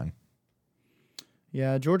 22 line.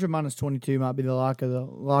 Yeah, Georgia minus 22 might be the lock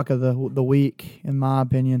of the week, in my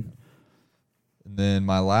opinion. And then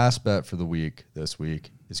my last bet for the week this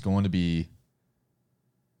week is going to be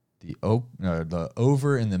the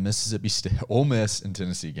over in the Mississippi State Ole Miss and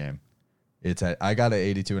Tennessee game. I got an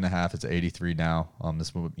 82.5. It's 83 now. This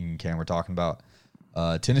is what me and Cam were talking about.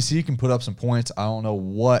 Tennessee can put up some points. I don't know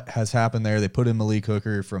what has happened there. They put in Malik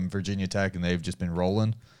Hooker from Virginia Tech, and they've just been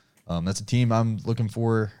rolling. That's a team I'm looking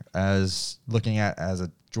at as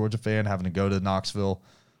a Georgia fan, having to go to Knoxville.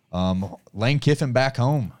 Lane Kiffin back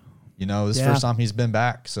home. This is the first time he's been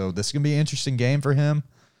back. So this is going to be an interesting game for him.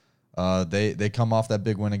 They come off that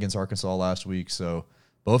big win against Arkansas last week, so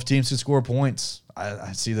both teams can score points.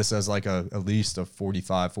 I see this as like at least a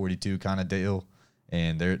 45-42 kind of deal,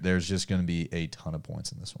 and there's just going to be a ton of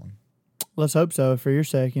points in this one. Let's hope so for your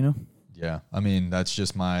sake, Yeah, I mean, that's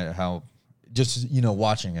just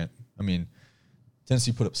watching it. I mean,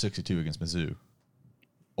 Tennessee put up 62 against Mizzou.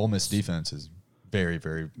 Ole Miss defense is very,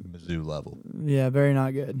 very Mizzou level. Yeah, very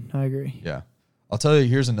not good. I agree. Yeah. I'll tell you,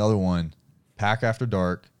 here's another one. Pack after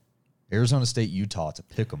dark. Arizona State, Utah. It's a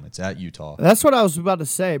pick 'em. It's at Utah. That's what I was about to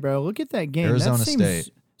say, bro. Look at that game. Arizona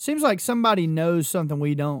State. Seems like somebody knows something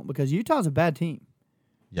we don't because Utah's a bad team.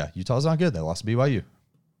 Yeah, Utah's not good. They lost to BYU.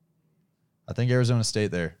 I think Arizona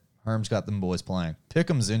State there. Herm's got them boys playing. Pick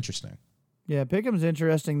 'em's interesting. Yeah, Pickham's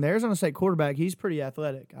interesting. The Arizona State quarterback, he's pretty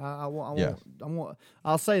athletic.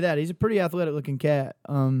 I'll say that. He's a pretty athletic looking cat.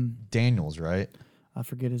 Daniels, right? I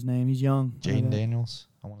forget his name. He's young. Jaden Daniels,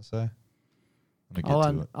 I want to say. Let me get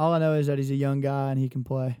to it. All I know is that he's a young guy and he can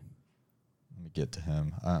play. Let me get to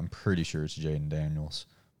him. I'm pretty sure it's Jaden Daniels.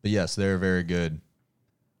 But yes, they're very good.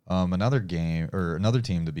 Another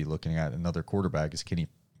team to be looking at, another quarterback is Kenny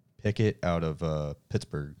Pickett out of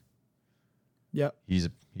Pittsburgh. Yep. He's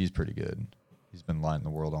pretty good. He's been lighting the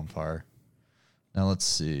world on fire. Now let's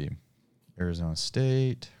see. Arizona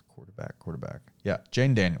State, quarterback. Yeah,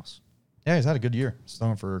 Jaden Daniels. Yeah, he's had a good year. He's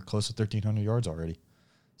throwing for close to 1,300 yards already.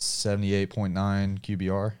 78.9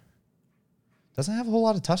 QBR. Doesn't have a whole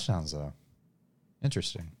lot of touchdowns, though.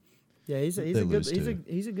 Interesting. Yeah, he's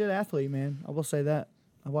a good athlete, man. I will say that.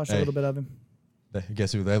 I watched a little bit of him.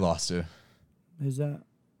 Guess who they lost to? Who's that?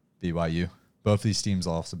 BYU. Both these teams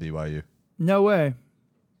lost to BYU. No way.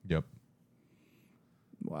 Yep.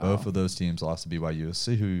 Wow. Both of those teams lost to BYU. Let's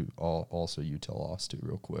see who also Utah lost to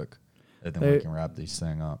real quick. And then we can wrap this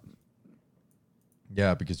thing up.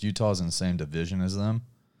 Yeah, because Utah's in the same division as them.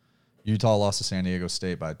 Utah lost to San Diego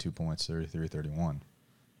State by 2 points, 33-31.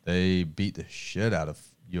 They beat the shit out of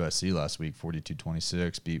USC last week,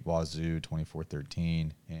 42-26, beat Wazoo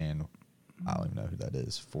 24-13, and I don't even know who that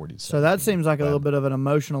is, 40. So that seems like a little bit of an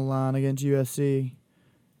emotional line against USC.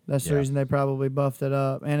 That's the reason they probably buffed it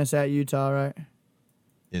up. And it's at Utah, right?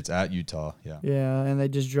 It's at Utah, yeah. Yeah, and they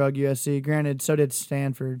just drug USC. Granted, so did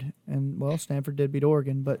Stanford. And, well, Stanford did beat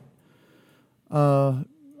Oregon. But I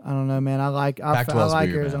don't know, man. I like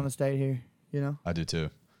Arizona State here, you know? I do, too.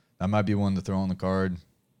 That might be one to throw on the card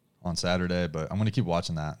on Saturday, but I'm going to keep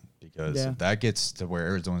watching that because if that gets to where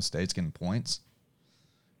Arizona State's getting points,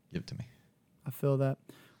 give it to me. I feel that.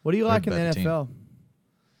 What do you like in the NFL?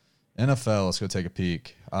 NFL, let's go take a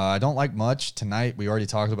peek. I don't like much. Tonight, we already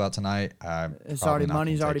talked about tonight.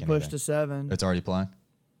 Money's already pushed to 7. It's already playing?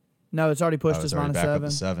 No, it's already pushed to -7. Back up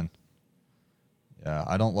to 7. Yeah,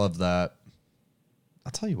 I don't love that.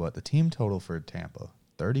 I'll tell you what, the team total for Tampa,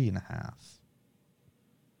 30.5.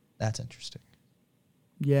 That's interesting.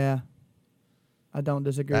 Yeah. I don't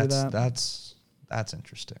disagree with that. That's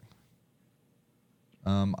interesting.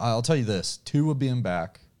 I'll tell you this. Tua being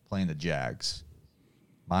back, playing the Jags.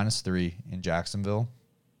 -3 in Jacksonville.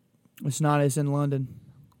 It's not. It's in London.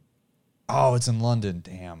 Oh, it's in London.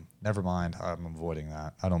 Damn. Never mind. I'm avoiding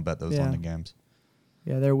that. I don't bet those London games.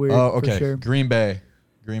 Yeah, they're weird. Oh, okay. For sure. Green Bay.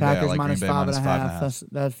 Packers I like minus Green Bay -5.5.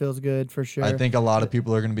 That feels good for sure. I think a lot of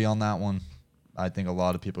people are going to be on that one. I think a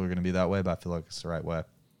lot of people are going to be that way, but I feel like it's the right way.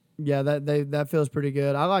 Yeah, that feels pretty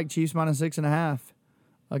good. I like Chiefs -6.5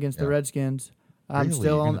 against the Redskins. I'm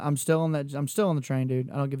still on the train, dude.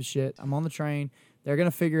 I don't give a shit. I'm on the train. They're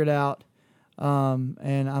gonna figure it out,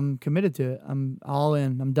 and I'm committed to it. I'm all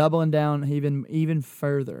in. I'm doubling down even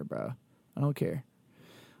further, bro. I don't care.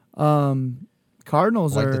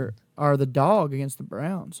 Cardinals are the dog against the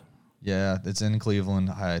Browns. Yeah, it's in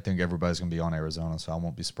Cleveland. I think everybody's gonna be on Arizona, so I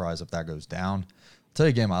won't be surprised if that goes down. I'll tell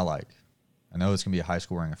you a game I like. I know it's gonna be a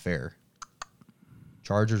high-scoring affair.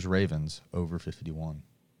 Chargers-Ravens over 51.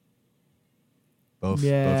 Both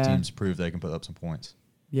teams prove they can put up some points.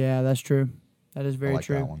 Yeah, that's true. That is very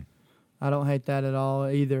true. That one. I don't hate that at all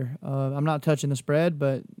either. I'm not touching the spread,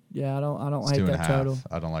 but yeah, I don't hate that total.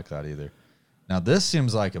 I don't like that either. Now this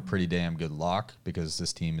seems like a pretty damn good lock because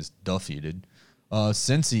this team is defeated.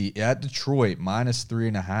 Cincy at Detroit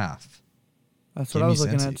 -3.5. That's what I was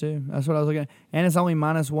looking at too. That's what I was looking at, and it's only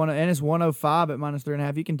 -1, and it's 105 at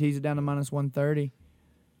 -3.5. You can tease it down to -130.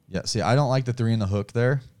 Yeah, see, I don't like the 3 in the hook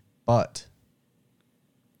there, but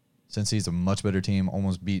since he's a much better team,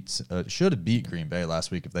 should have beat Green Bay last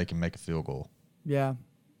week if they can make a field goal. Yeah,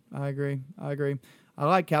 I agree. I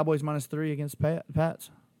like Cowboys -3 against Pats.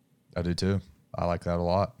 I do too. I like that a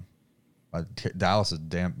lot. Dallas is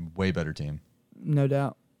a way better team. No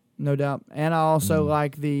doubt. And I also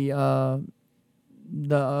like the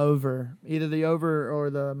The over. Either the over or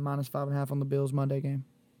the -5.5 on the Bills Monday game.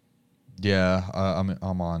 Yeah,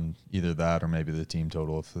 I'm on either that or maybe the team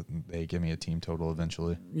total if they give me a team total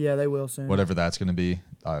eventually. Yeah, they will soon. Whatever that's going to be,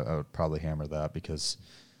 I would probably hammer that because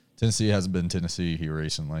Tennessee hasn't been Tennessee here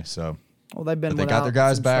recently. So, well, they've been. But they got their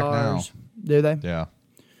guys back stars. now. Do they? Yeah.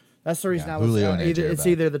 That's the reason Yeah, I was. Julio and AJ are It's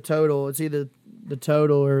back. either the total. It's either the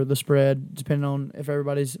total or the spread, depending on if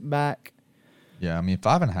everybody's back. Yeah, I mean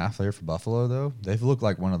 5.5 there for Buffalo though. They've looked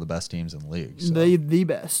like one of the best teams in the league. So. The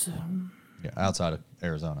best. Yeah, outside of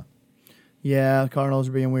Arizona. Yeah, Cardinals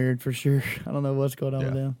are being weird for sure. I don't know what's going on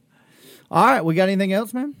with Yeah. them. All right, we got anything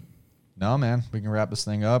else, man? No, man. We can wrap this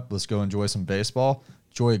thing up. Let's go enjoy some baseball.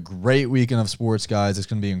 Enjoy a great weekend of sports, guys. It's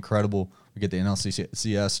going to be incredible. We get the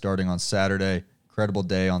NLCS starting on Saturday. Incredible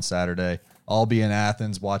day on Saturday. I'll be in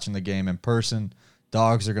Athens watching the game in person.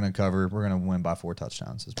 Dogs are going to cover. We're going to win by 4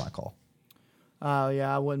 touchdowns is my call. Oh,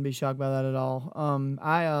 yeah, I wouldn't be shocked by that at all.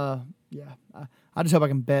 I just hope I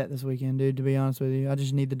can bet this weekend, dude, to be honest with you. I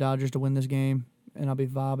just need the Dodgers to win this game, and I'll be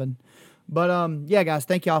vibing. But, yeah, guys,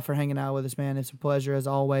 thank y'all for hanging out with us, man. It's a pleasure, as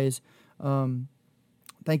always.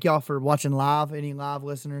 Thank y'all for watching live, any live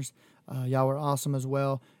listeners. Y'all were awesome as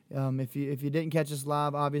well. If you didn't catch us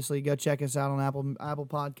live, obviously, go check us out on Apple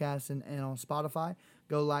Podcasts and on Spotify.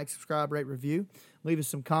 Go like, subscribe, rate, review. Leave us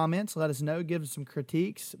some comments. Let us know. Give us some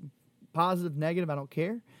critiques. Positive, negative, I don't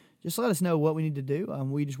care. Just let us know what we need to do.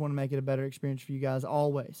 We just want to make it a better experience for you guys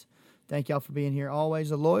always. Thank y'all for being here always.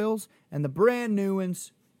 The loyals and the brand new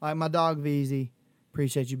ones, like my dog VZ.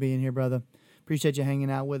 Appreciate you being here, brother. Appreciate you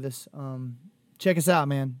hanging out with us. Check us out,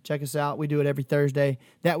 man. Check us out. We do it every Thursday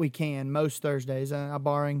that we can, most Thursdays,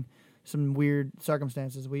 barring some weird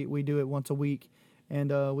circumstances. We do it once a week,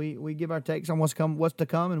 and we give our takes on what's to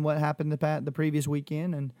come and what happened the previous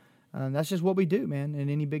weekend, and that's just what we do, man. And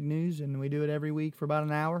any big news, and we do it every week for about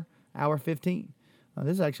an hour 15.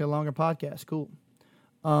 This is actually a longer podcast. Cool.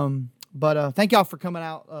 But thank y'all for coming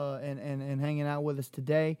out and hanging out with us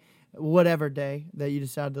today, whatever day that you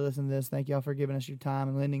decided to listen to this. Thank y'all for giving us your time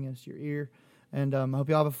and lending us your ear. And I hope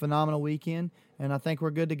y'all have a phenomenal weekend. And I think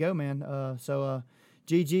we're good to go, man. So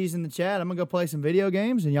GG's in the chat. I'm going to go play some video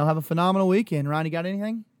games, and y'all have a phenomenal weekend. Ryan, you got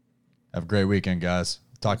anything? Have a great weekend, guys.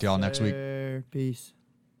 Talk to y'all next week. Peace.